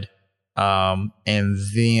side, and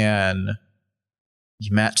then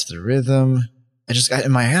you match the rhythm.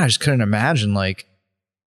 In my head, I just couldn't imagine like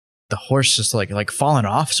the horse just like falling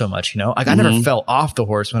off so much, you know. Like I never fell off the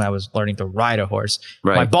horse when I was learning to ride a horse.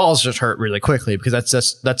 Right. My balls just hurt really quickly because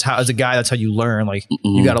that's how, as a guy, that's how you learn. Like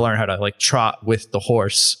you got to learn how to like trot with the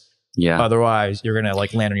horse. Yeah. Otherwise, you're gonna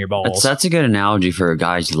like land on your balls. That's a good analogy for a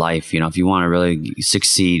guy's life. You know, if you want to really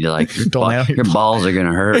succeed, like your balls are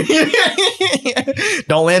gonna hurt.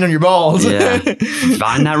 Don't land on your balls. Yeah.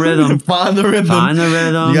 Find that rhythm. Find the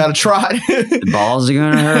rhythm. You gotta trot. The balls are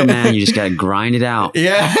gonna hurt, man. You just gotta grind it out.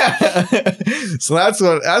 Yeah. So that's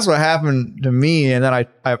what happened to me. And then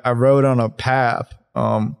I rode on a path.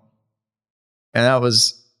 And that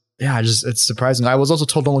was it's surprising. I was also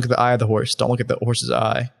told don't look at the eye of the horse. Don't look at the horse's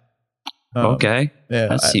eye. Okay. Yeah.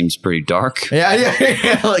 That seems pretty dark.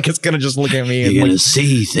 Yeah. Like it's gonna just look at me. You're and gonna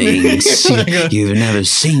see things you've never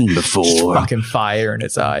seen before. Fucking fire in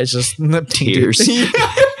its eyes. Just tears.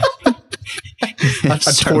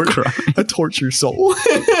 A tortured soul.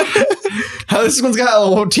 This one's got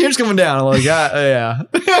little tears coming down. I'm like, yeah.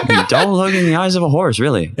 Don't look in the eyes of a horse,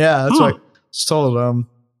 really. Yeah, that's what I was told.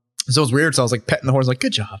 So it was weird. So I was like petting the horse, like,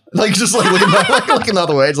 good job. Like just like looking the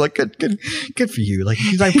other way. It's like good for you. Like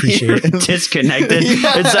I appreciate it. Disconnected.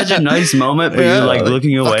 Yeah. It's such a nice moment, but you're like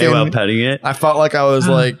looking away while petting it. I felt like I was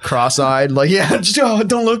like cross-eyed. Like, just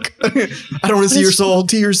don't look. I don't want to see your soul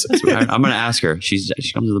tears. I'm gonna ask her. She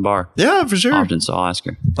comes to the bar. Yeah, for sure. Often, so I'll ask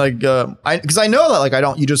her. Like, because I know that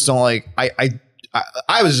like you just don't like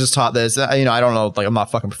I was just taught this. You know, I don't know. Like, I'm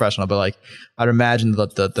not fucking professional, but like, I'd imagine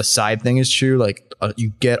that the side thing is true. Like,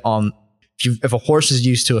 you get on. If a horse is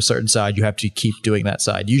used to a certain side, you have to keep doing that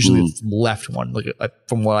side. Usually, it's the left one. Like,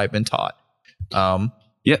 from what I've been taught.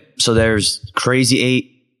 Yep. So there's Crazy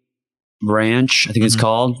 8 Ranch. I think it's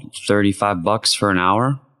called $35 for an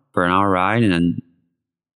hour ride, and then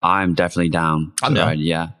I'm definitely down. I'm down. Ride.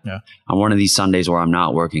 Yeah. On one of these Sundays where I'm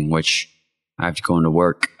not working, which. I have to go into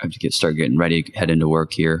work. I have to start getting ready to head into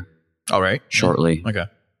work here. All right. Shortly. Okay.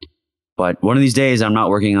 But one of these days, I'm not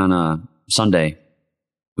working on a Sunday.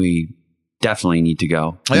 We definitely need to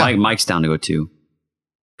go. Oh, yeah. Mike's down to go too.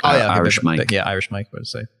 Oh yeah, Irish Mike. Yeah, Irish Mike. What to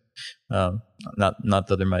say? Not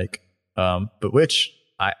the other Mike. But which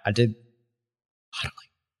I did modeling.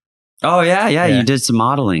 Oh yeah. You did some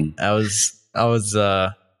modeling. I was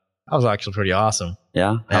actually pretty awesome.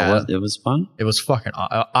 Yeah. It was fun. It was fucking.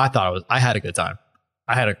 I thought I had a good time.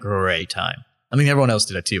 I had a great time. I mean, everyone else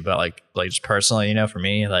did it too, but like just personally, you know, for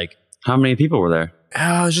me, like. How many people were there?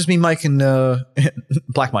 It was just me, Mike, and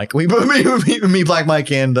Black Mike. Me, Black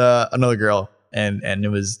Mike, and another girl, and it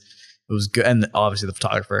was good, and obviously the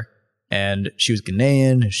photographer, and she was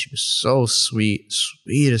Ghanaian, and she was so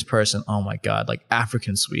sweetest person. Oh my god, like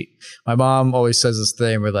African sweet. My mom always says this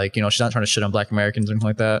thing where like, you know, she's not trying to shit on Black Americans or anything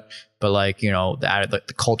like that, but like, you know, the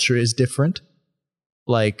culture is different.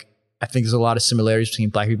 Like, I think there's a lot of similarities between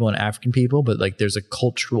Black people and African people, but like there's a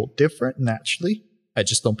cultural difference naturally. I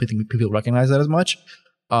just don't think people recognize that as much.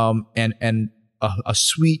 And a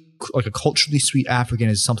sweet, like a culturally sweet African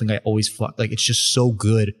is something I always thought, like, it's just so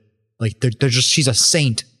good. Like they're just, she's a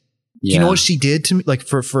saint. Yeah. Do you know what she did to me? Like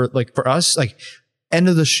for us, like end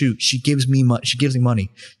of the shoot, she gives me money,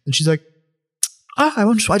 and she's like,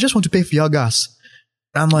 I just want to pay for your gas.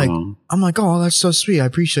 And I'm like, oh, that's so sweet. I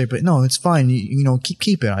appreciate it, but no, it's fine. You know,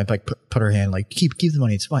 keep it. I like put her hand, like, keep the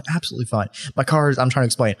money. It's fine. Absolutely fine. I'm trying to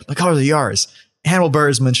explain. My cars are yours. Hannibal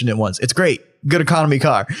Buress mentioned it once. It's great. Good economy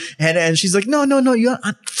car. And she's like, no.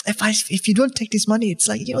 If you don't take this money, it's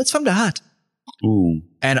like, you know, it's from the heart. Ooh.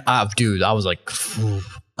 And dude, I was like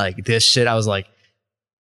this shit. I was like,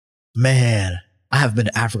 man, I haven't been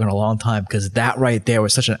to Africa in a long time, because that right there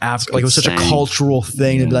was such an African, like it was such a cultural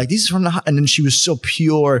thing to be like, this is from the heart. And then she was so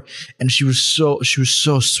pure, and she was so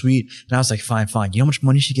sweet. And I was like, fine. You know how much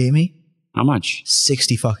money she gave me? How much?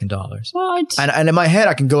 $60 fucking. What? And in my head,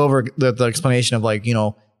 I can go over the explanation of like, you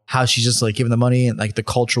know, how she's just like giving the money and like the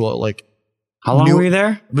cultural, like. How long were you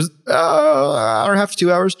there? It was hour and a half to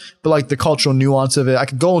 2 hours, but like the cultural nuance of it, I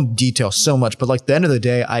could go in detail so much, but like the end of the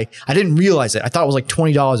day, I didn't realize it. I thought it was like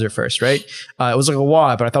 $20 at first, right? It was like a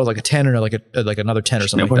wad, but I thought it was like a 10 or like another 10 or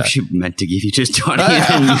something like that. She meant to give you just 20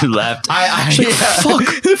 and you left.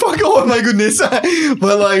 Fuck, oh my goodness.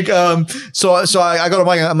 But like, so I go to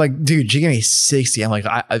Mike, I'm like, dude, she gave me 60. I'm like,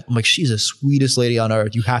 she's the sweetest lady on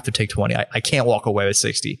earth. You have to take 20. I can't walk away with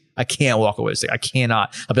 60. I can't walk away with 60. I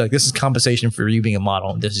cannot. I'll be like, this is compensation for you being a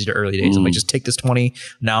model, and this is your early days. I'm like, just take this 20.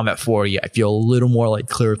 Now I'm at 40. I feel a little more like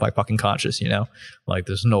clear with my fucking conscience, you know? Like,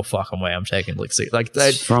 there's no fucking way I'm taking like 60. Like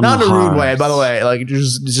that, not in a rude way, by the way. Like, it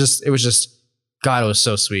was just, God, it was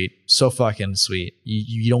so sweet. So fucking sweet.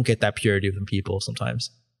 You don't get that purity from people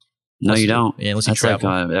sometimes. No, you don't. Yeah, unless you travel.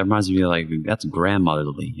 Like, that reminds me of like, that's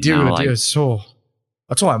grandmotherly. Dude, so.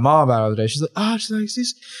 I told my mom about it the other day. She's like,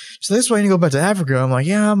 she's like, this way you need to go back to Africa. I'm like,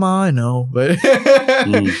 yeah, Ma, I know. But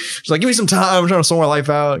she's like, give me some time. I'm trying to sort my life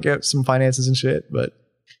out, get some finances and shit. But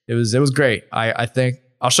it was great. I think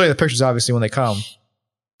I'll show you the pictures obviously when they come.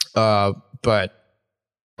 But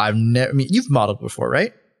I've never, I mean, you've modeled before,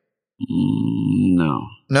 right? No.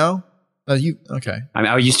 No? You, okay. I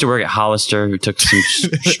mean, I used to work at Hollister. We took some,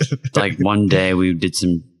 like one day we did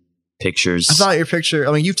some pictures. I thought your picture,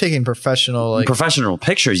 I mean, you've taken professional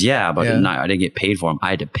pictures, yeah, but I didn't get paid for them. I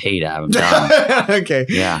had to pay to have them done. Okay.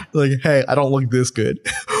 Yeah. Like, hey, I don't look this good.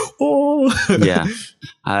 Oh. Yeah.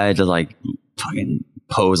 I had to like fucking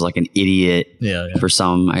pose like an idiot for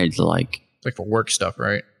some. I had to like for work stuff,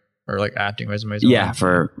 right? Or like acting resumes. Yeah,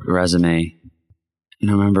 for resume. And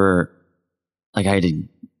I remember like I had to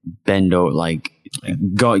bend on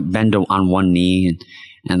one knee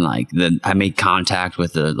and like I made contact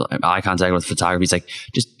with eye contact with the photographer. He's like,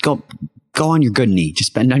 just go on your good knee.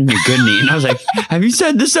 Just bend on your good knee. And I was like, have you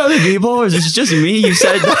said this to other people, or is this just me you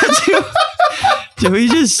said that to? Do we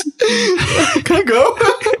just can I go?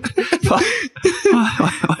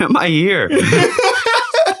 Why am I here?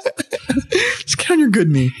 Just get on your good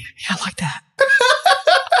knee. Yeah, I like that.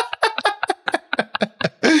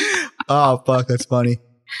 Oh fuck, that's funny.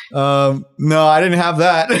 No, I didn't have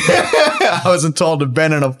that. I wasn't told to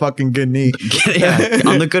bend on a fucking good knee. Yeah,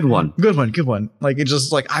 on the good one. Good one. Like, it's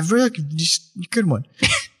just like, I've really just good one.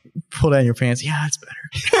 Pull down your pants. Yeah, that's better.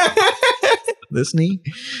 This knee.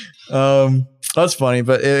 That's funny,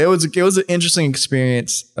 but it was an interesting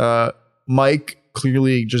experience. Mike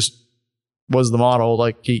clearly just was the model.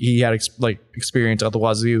 Like he had experience at the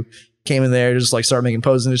wazoo. Came in there, just like started making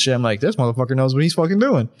poses and shit. I'm like, this motherfucker knows what he's fucking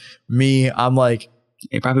doing. Me, I'm like,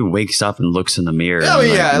 he probably wakes up and looks in the mirror. Oh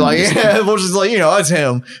yeah, which is like, you know, it's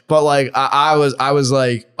him. But like, I was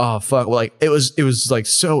like, oh fuck, like it was like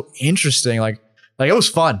so interesting. Like it was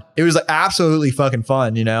fun. It was like absolutely fucking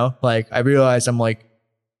fun. You know, like I realized I'm like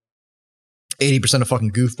 80% a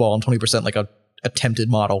fucking goofball and 20% like a attempted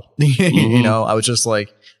model. You know, I was just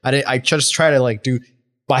like, I just try to like do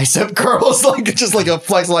bicep curls, like just like a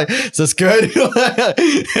flex, like, is this good?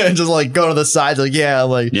 And just like go to the sides, like, yeah,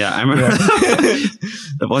 like, yeah. I remember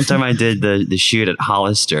the one time I did the shoot at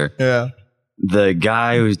Hollister. Yeah, the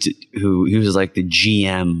guy who was like the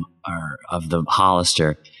GM of the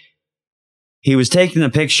Hollister. he was taking the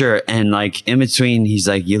picture and like in between, he's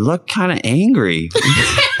like, you look kind of angry.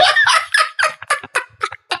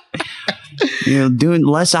 You know, doing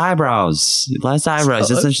less eyebrows,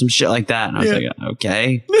 just some shit like that. And I was like,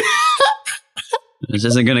 okay. This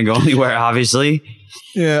isn't going to go anywhere, obviously.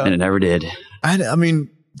 Yeah. And it never did. I mean,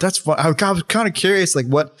 that's fun. I was kind of curious, like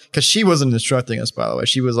what, because she wasn't instructing us, by the way.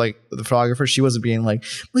 She was like the photographer. She wasn't being like,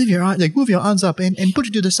 move your arms up and put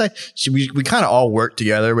it to the side. We kind of all worked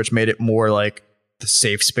together, which made it more like the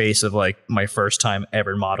safe space of like my first time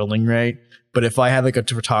ever modeling, right? But if I had like a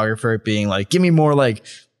photographer being like, give me more like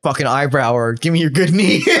fucking eyebrow or give me your good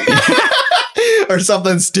knee or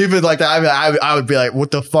something stupid like that, I would be like, what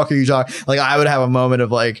the fuck are you talking? Like I would have a moment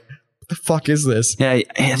of like, what the fuck is this? Yeah,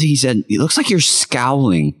 he said, it looks like you're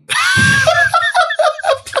scowling.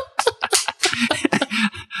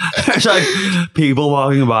 There's like people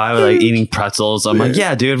walking by like eating pretzels. I'm like,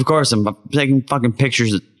 yeah, dude, of course. I'm taking fucking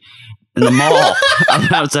pictures in the mall.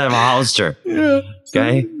 I'm outside of a Hollister. Yeah.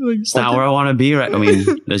 Okay, it's not where I want to be. Right? I mean,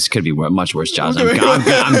 this could be much worse jobs. I'm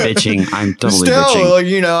bitching. I'm totally bitching. Like,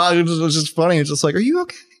 you know, it was just funny. It's just like, are you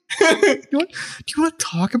okay? Do you want to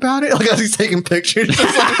talk about it? Like as he's taking pictures,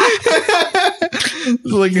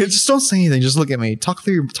 like just don't say anything. Just look at me. Talk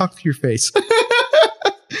through your face.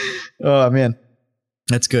 Oh man,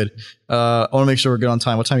 that's good. I want to make sure we're good on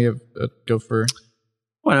time. What time do you have, go for?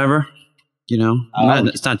 Whatever. You know,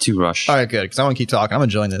 it's not too rushed. All right, good. Because I want to keep talking. I'm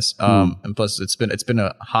enjoying this. And plus, it's been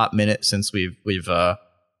a hot minute since we've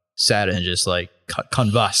sat and just like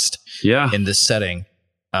convulsed. Yeah. In this setting.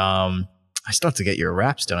 I still have to get your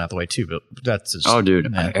raps done out the way too, but that's just,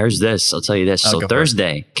 dude. Man. Here's this. I'll tell you this. So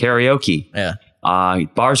Thursday, karaoke. Yeah.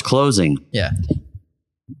 Bar's closing. Yeah.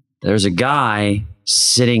 There's a guy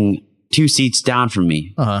sitting 2 seats down from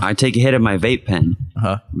me. I take a hit of my vape pen.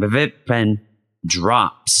 My vape pen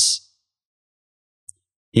drops.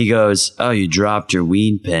 He goes, "Oh, you dropped your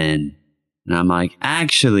weed pen." And I'm like,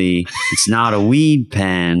 actually, it's not a weed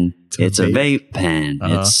pen. It's a vape pen.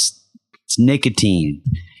 It's nicotine.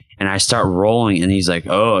 And I start rolling and he's like,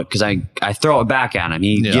 oh, because I throw it back at him.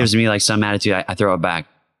 He gives me like some attitude. I throw it back.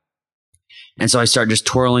 And so I start just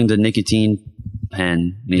twirling the nicotine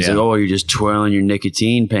pen. And he's like, oh, you're just twirling your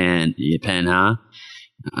nicotine pen, huh?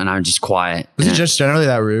 And I'm just quiet. Was he just generally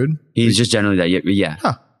that rude? He's just generally that, yeah.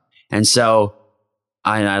 Huh. And so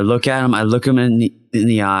I look at him, in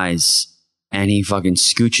the eyes, and he fucking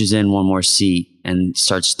scooches in one more seat and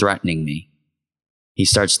starts threatening me. He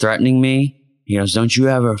starts threatening me. He goes, don't you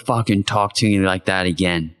ever fucking talk to me like that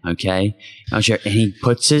again, okay? And he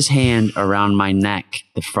puts his hand around my neck,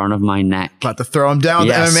 the front of my neck. About to throw him down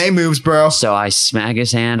with the MMA moves, bro. So I smack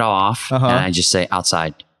his hand off, and I just say,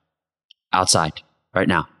 outside, right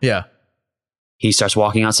now. Yeah. He starts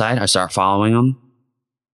walking outside. I start following him.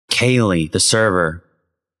 Kaylee, the server.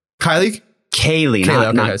 Kaylee,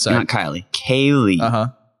 not Kylie.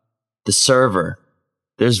 Kaylee, the server.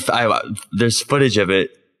 There's footage of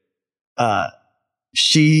it.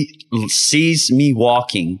 She sees me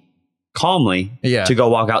walking calmly to go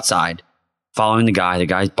walk outside, following the guy. The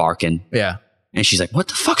guy's barking. Yeah. And she's like, what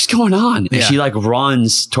the fuck's going on? And she like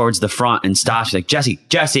runs towards the front and stops. She's like,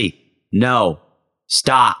 Jessi, no,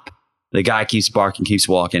 stop. The guy keeps barking, keeps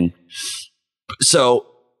walking. So,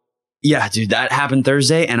 yeah, dude, that happened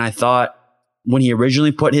Thursday. And I thought when he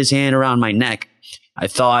originally put his hand around my neck, I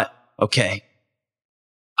thought, okay,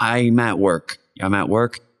 I'm at work.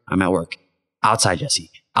 Outside, Jessi.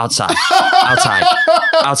 Outside. Yes.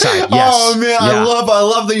 Oh man, yeah. I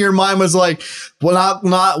love that your mind was like, well,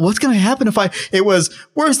 not what's gonna happen if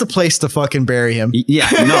where's the place to fucking bury him? Yeah,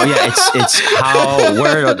 no, yeah, it's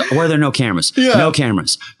where are there no cameras? Yeah. No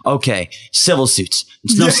cameras. Okay, civil suits.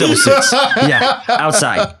 No civil suits. Yeah,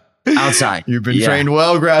 outside. You've been trained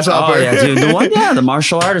well, Grasshopper. Oh yeah, dude. The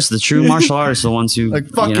martial artists, the true martial artists, the ones who like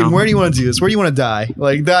fucking. You know, where do you want to do this? Where do you want to die?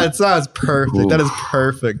 Like that's perfect. Ooh. That is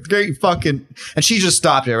perfect. Great fucking. And she just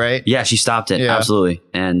stopped it, right? Yeah, she stopped it. Yeah. Absolutely.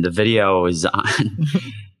 And the video is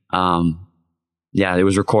on. Yeah, it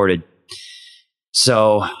was recorded.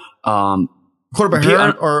 So, recorded by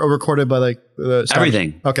her or recorded by like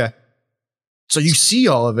everything. Okay. So you see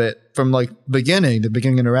all of it from like the beginning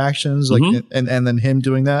interactions, like, and then him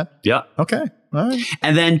doing that. Yeah. Okay. All right.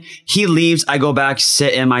 And then he leaves. I go back,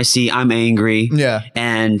 sit in my seat. I'm angry. Yeah.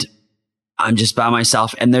 And I'm just by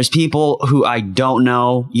myself. And there's people who I don't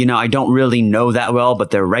know. You know, I don't really know that well,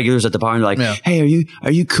 but they're regulars at the bar. And they're like, hey,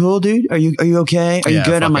 are you cool, dude? Are you okay? Are you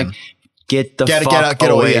good? I'm like, get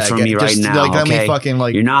away from me right now. Like, okay? Fucking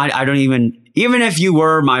like you're not. I don't even if you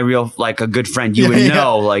were my real like a good friend, you would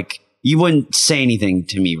know like. you wouldn't say anything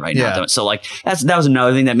to me right now. So like that was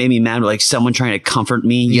another thing that made me mad. Like someone trying to comfort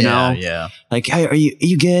me, you know? Yeah. Like, hey, are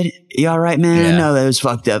you good? You all right, man? I know that was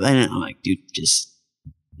fucked up. And I'm like, dude, just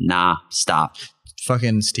stop.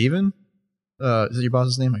 Fucking Steven? Is that your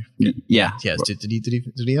boss's name? Yeah. Yes. Did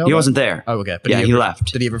he help? He wasn't there. Oh, okay. But he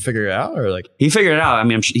left. Did he ever figure it out, or like? He figured it out. I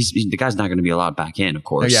mean, the guy's not going to be allowed back in, of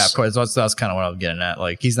course. Oh, yeah, of course. That's kind of what I was getting at.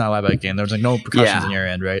 Like, he's not allowed back in. There's like no precautions on your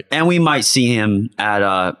end, right? And we might see him at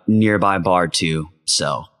a nearby bar too.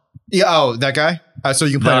 So. Yeah. Oh, that guy. So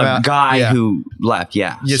you can point him out. The guy who left.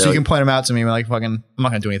 Yeah. Yeah. So you can point him out to me. Like, fucking, I'm not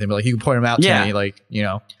gonna do anything, but like, you can point him out to me, like, you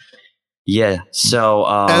know. Yeah. So,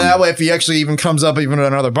 and that way, if he actually even comes up even at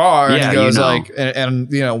another bar and he goes like, and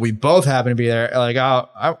you know, we both happen to be there, like,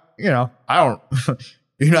 I don't,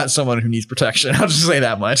 you're not someone who needs protection. I'll just say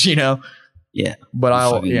that much, you know? Yeah.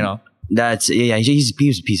 But you know. He was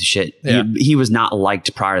a piece of shit. Yeah. He was not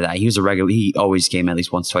liked prior to that. He was he always came at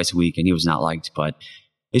least once, twice a week, and he was not liked. But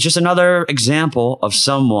it's just another example of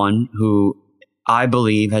someone who I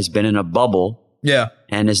believe has been in a bubble. Yeah.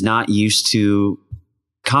 And is not used to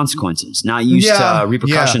consequences, not used to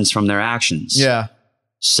repercussions from their actions. Yeah.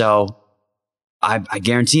 So I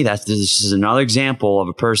guarantee that this is another example of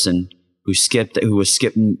a person who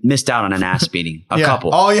missed out on an ass beating. A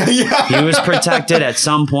couple. Oh yeah. He was protected at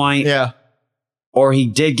some point. Yeah. Or he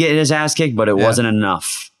did get his ass kicked, but it wasn't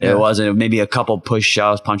enough. It wasn't, maybe a couple push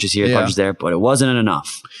shoves, punches here, punches there, but it wasn't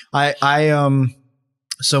enough.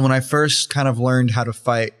 So when I first kind of learned how to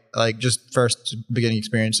fight, like just first beginning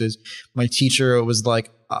experiences, my teacher was like,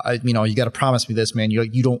 you know, you got to promise me this, man.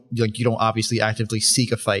 You don't obviously actively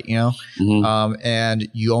seek a fight, you know, and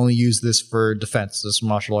you only use this for defense. This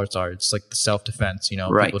martial arts art, it's like the self defense, you know.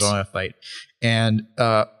 People don't want to fight. And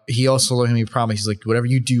he also let me promise. He's like, whatever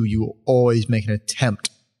you do, you will always make an attempt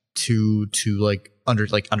to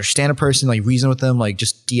understand a person, like reason with them, like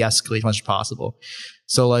just de-escalate as much as possible.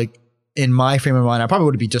 So like, in my frame of mind, I probably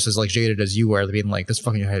would be just as like jaded as you were, being like, this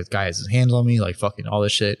fucking guy has his hands on me, like fucking all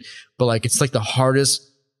this shit. But like, it's like the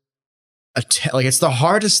hardest, it's the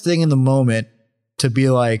hardest thing in the moment to be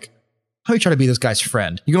like, let me try to be this guy's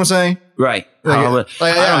friend. You know what I'm saying? Right.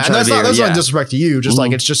 That's not disrespect to you. Just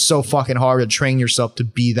like, it's just so fucking hard to train yourself to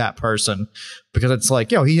be that person, because it's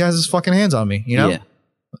like, yo, he has his fucking hands on me, you know? Yeah.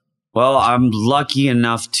 Well, I'm lucky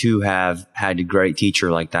enough to have had a great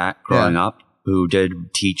teacher like that growing up, who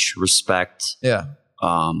did teach respect. Yeah.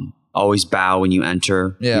 Always bow when you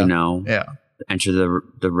enter. Yeah. You know. Yeah. Enter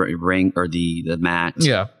the ring or the mat.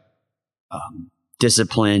 Yeah.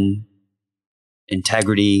 Discipline,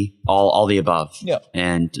 integrity, all the above. Yeah.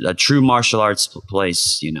 And a true martial arts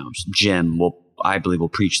place, you know, gym I believe will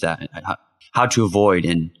preach that, how to avoid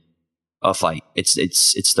in a fight.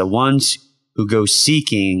 It's the ones who go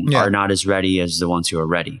seeking are not as ready as the ones who are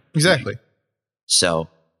ready. Exactly. So.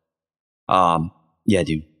 Yeah,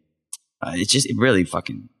 dude. It's just really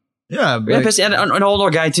fucking. Yeah, and an older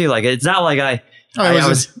guy too. Like, it's not like I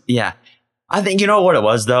was. Yeah, I think you know what it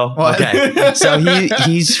was though. What? Okay, so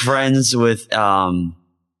he's friends with. You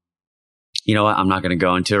know what? I'm not going to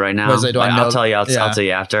go into it right now. I'll tell you. I'll tell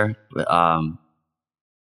you after. But,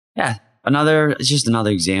 yeah, it's just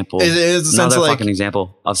another example. It's another fucking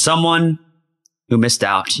example of someone who missed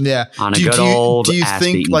out. Yeah. On a good old ass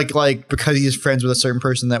beating. Do you think like because he's friends with a certain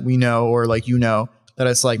person that we know, or like, you know, that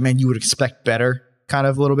it's like, man, you would expect better, kind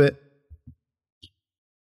of a little bit?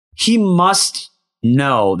 He must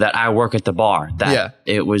know that I work at the bar, that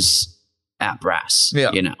it was at Brass.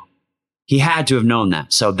 Yeah. You know, he had to have known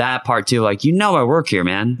that. So that part too, like, you know, I work here,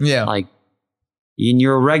 man. Yeah. Like,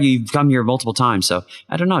 you've come here multiple times. So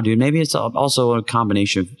I don't know, dude. Maybe it's also a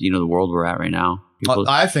combination of, you know, the world we're at right now.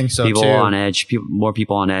 I think so, people too. On edge, more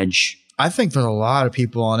people on edge. I think there's a lot of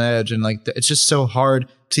people on edge, and like, it's just so hard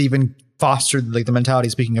to even foster like the mentality,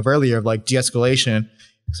 speaking of earlier, of like de-escalation,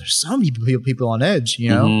 because there's so many people on edge, you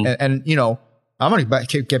know. And you know, I'm gonna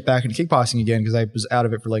get back into kickboxing again, because I was out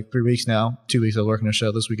of it for like 3 weeks now. 2 weeks I was working a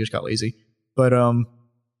show. This week I just got lazy. But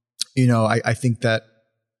you know, I think that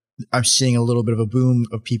I'm seeing a little bit of a boom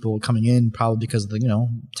of people coming in, probably because of the, you know,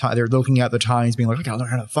 they're looking at the times, being like, I gotta learn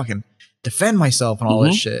how to fucking defend myself and all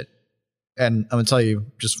this shit. And I'm gonna tell you,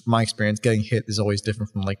 just from my experience, getting hit is always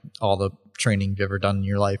different from like all the training you've ever done in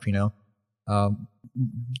your life, you know.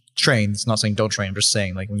 Train, it's not saying don't train, I'm just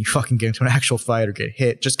saying, like, when you fucking get into an actual fight or get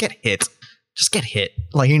hit, just get hit. Just get hit.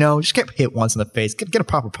 Like, you know, just get hit once in the face. Get a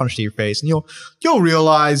proper punch to your face, and you'll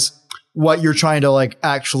realize what you're trying to like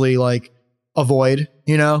actually like avoid,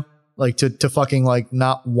 you know, like to fucking like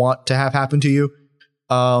not want to have happen to you.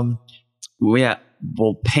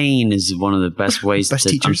 Well, pain is one of the best ways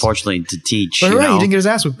unfortunately to teach. But right, he didn't get his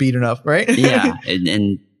ass beat enough, right? Yeah,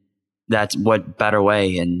 and that's what better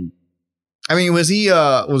way. And I mean, was he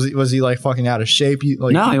like fucking out of shape?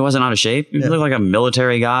 No, he wasn't out of shape. He looked like a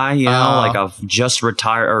military guy, you know, like a just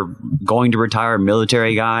retired or going to retire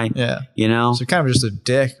military guy. Yeah. You know? So kind of just a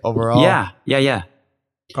dick overall. Yeah.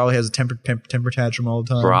 Probably has a temper tantrum all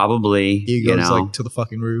the time. Probably. Ego's like to the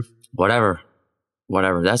fucking roof. Whatever.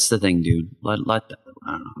 That's the thing, dude. Let that,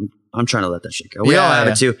 I don't know. I'm trying to let that shit go. We all have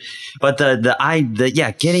it too. But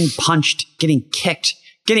getting punched, getting kicked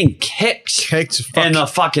in the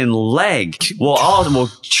fucking leg will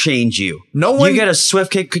change you. You get a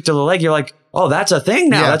swift kick to the leg, you're like, oh, that's a thing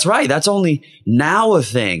now. Yeah. That's right. That's only now a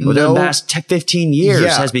thing. Within the past 15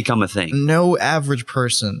 years has become a thing. No average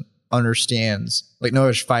person understands, like no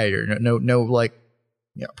average fighter, no like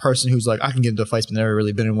person who's like, I can get into fights but never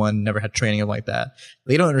really been in one, never had training like that.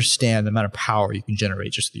 They don't understand the amount of power you can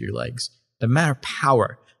generate just through your legs. The amount of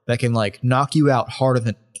power that can like knock you out harder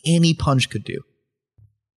than any punch could do.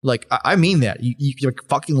 Like, I mean that. Your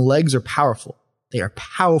fucking legs are powerful. They are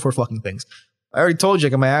powerful fucking things. I already told you, I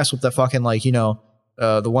got my ass with that fucking, like, the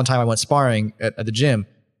one time I went sparring at the gym.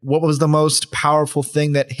 What was the most powerful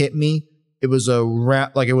thing that hit me? It was a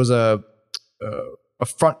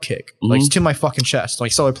front kick, like to my fucking chest,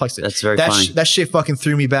 like solar plexus. That's very funny. That shit fucking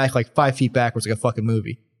threw me back like 5 feet backwards like a fucking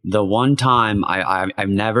movie. The one time I've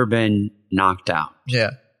never been knocked out. Yeah.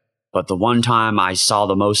 But the one time I saw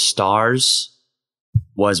the most stars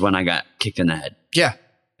was when I got kicked in the head. Yeah.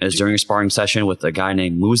 It was during a sparring session with a guy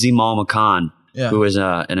named Muzi Makan, who was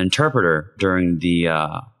an interpreter during the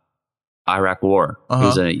Iraq War.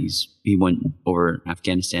 He went over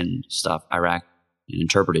Afghanistan stuff, Iraq, and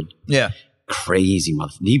interpreted. Yeah. Crazy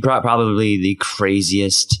mother. He probably the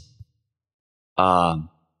craziest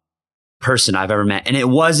person I've ever met. And it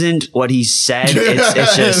wasn't what he said.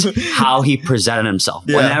 It's just how he presented himself.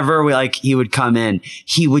 Yeah. Whenever he would come in,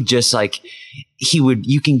 he would just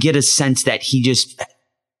you can get a sense that he just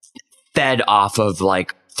fed off of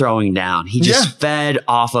like throwing down. He just fed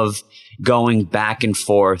off of going back and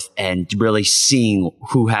forth and really seeing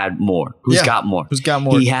who had more, who's got more.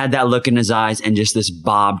 He had that look in his eyes and just this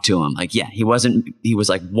bob to him. Like, he was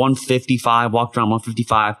like 155, walked around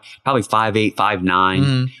 155, probably 5'8",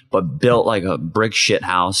 5'9", but built like a brick shit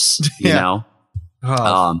house, you know?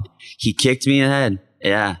 He kicked me in the head.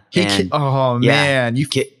 Yeah. Man.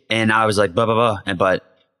 And I was like, blah, blah, blah. But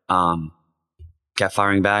kept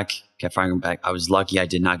firing back. I was lucky I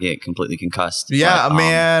did not get completely concussed. Yeah, but,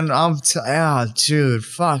 man. Dude,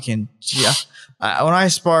 fucking yeah. When I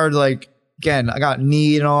sparred, like, again, I got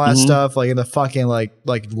knee and all that stuff, like in the fucking like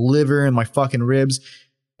liver and my fucking ribs,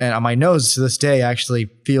 and on my nose to this day actually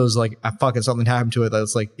feels like something happened to it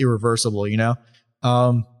that's like irreversible, you know.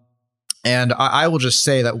 And I will just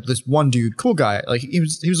say that this one dude, cool guy, like he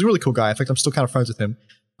was a really cool guy. In fact, I'm still kind of friends with him.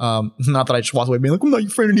 Not that I just walked away being like, I'm not your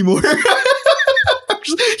friend anymore.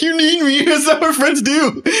 You need me. That's not what friends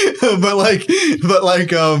do.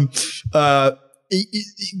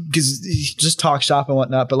 Because he just talk shop and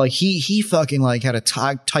whatnot. But like he fucking like had a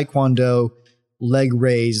taekwondo leg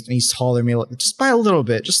raised, and he's taller than me, like, just by a little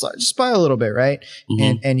bit, just by a little bit, right?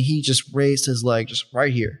 And he just raised his leg just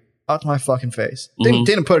right here, up to my fucking face. Didn't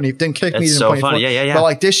kick me. It's so funny. Yeah. But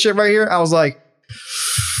like this shit right here, I was like,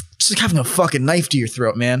 it's like having a fucking knife to your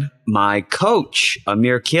throat, man. My coach,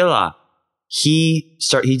 Amir Killa.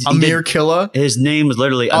 Amir Killa? His name was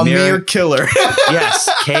literally Amir Killer. Yes.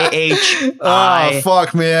 Khillah. Oh,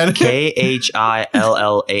 fuck, man.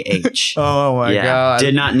 Khillah. Oh, my God.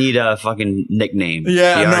 Did not need a fucking nickname.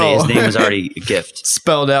 Yeah, his name was already a gift.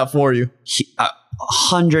 Spelled out for you.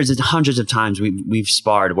 Hundreds and hundreds of times we've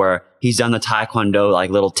sparred where he's done the taekwondo like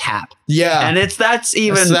little tap. Yeah. And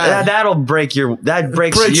that'll break you knowing that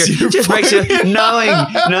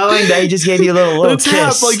he just gave you a little tap,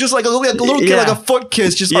 kiss. like just like a little kid, like a foot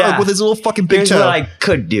kiss, just like with his little fucking big toe. Here's what I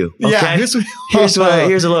could do. Okay? Yeah. Here's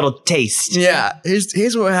a little taste. Yeah.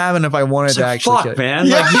 Here's what would happen if I wanted to actually fuck, man.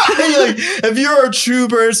 Yeah. Like, if you're a true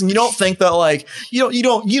person, you don't think that like you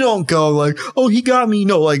don't go like, oh, he got me.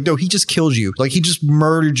 No, he just killed you. Like he just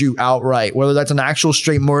murdered you outright. Whether that's an actual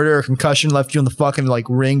straight murder or concussion, left you in the fucking like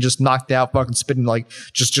ring, just knocked out, fucking spitting like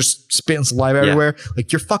just spitting saliva everywhere.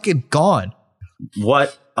 Like you're fucking gone.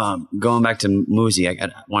 What? Going back to Muzi,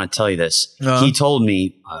 I want to tell you this. He told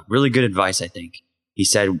me really good advice. I think he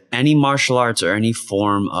said any martial arts or any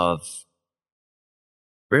form of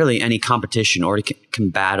really any competition or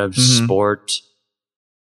combative sport.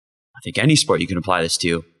 I think any sport you can apply this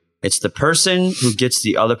to. It's the person who gets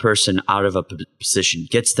the other person out of a position,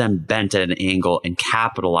 gets them bent at an angle, and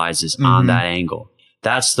capitalizes on that angle.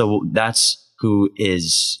 That's who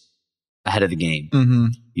is ahead of the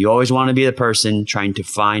game. You always want to be the person trying to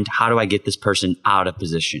find, how do I get this person out of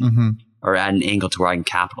position? or at an angle to where I can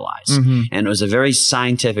capitalize. And it was a very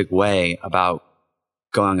scientific way about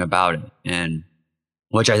going about it, and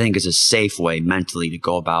which I think is a safe way mentally to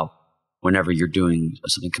go about whenever you're doing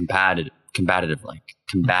something combative,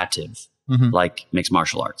 like mixed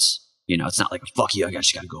martial arts. You know, it's not like, fuck you, I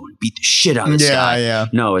just got to go and beat the shit out of this guy. Yeah.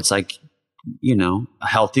 No, it's like, you know, a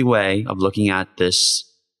healthy way of looking at this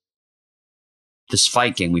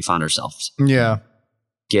fight game we found ourselves. Yeah.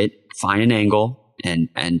 Find an angle and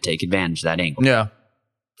take advantage of that angle. Yeah.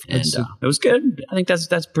 And it was good. I think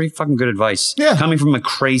that's pretty fucking good advice. Yeah. Coming from a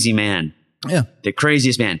crazy man. Yeah. The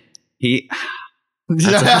craziest man. We'll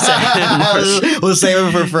save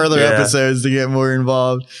it for further episodes to get more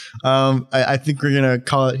involved. I think we're gonna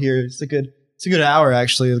call it here. It's a good hour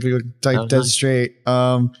actually. Dead straight.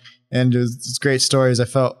 And it's great stories. I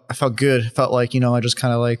felt good. I felt like, you know, I just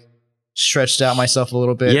kind of like stretched out myself a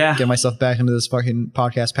little bit. Yeah. Get myself back into this fucking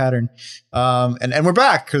podcast pattern. And we're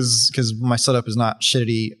back because my setup is not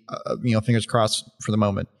shitty. You know, fingers crossed for the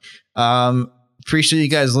moment. Appreciate you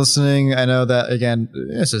guys listening. I know that, again,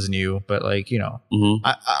 this is new, but like, you know,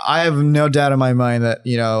 I have no doubt in my mind that,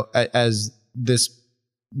 you know, as this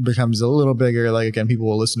becomes a little bigger, like, again, people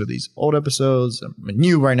will listen to these old episodes,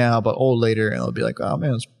 new right now, but old later, and they'll be like, oh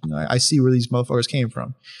man, I see where these motherfuckers came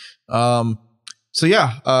from. So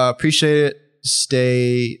yeah, appreciate it.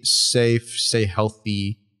 Stay safe, stay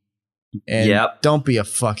healthy. And don't be a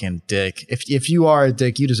fucking dick. If you are a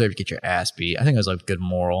dick, you deserve to get your ass beat. I think that's like a good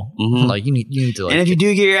moral. Like you need to like. And if you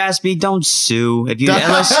do get your ass beat, don't sue. If you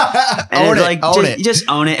own it. Just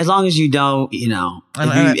own it. As long as you don't, you know,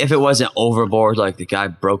 if it wasn't overboard, like the guy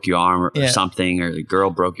broke your arm or something, or the girl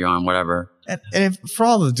broke your arm, whatever. And if, for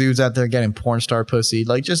all the dudes out there getting porn star pussy,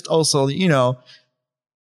 like just also, you know,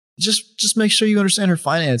 just make sure you understand her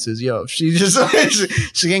finances. Yo, she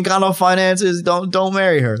ain't got no finances. Don't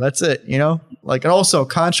marry her. That's it. You know, like, and also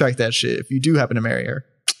contract that shit if you do happen to marry her.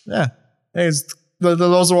 Yeah, hey,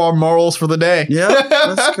 those are our morals for the day. Yeah,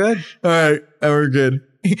 that's good. All right, and we're good.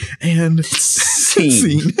 And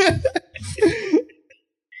scene.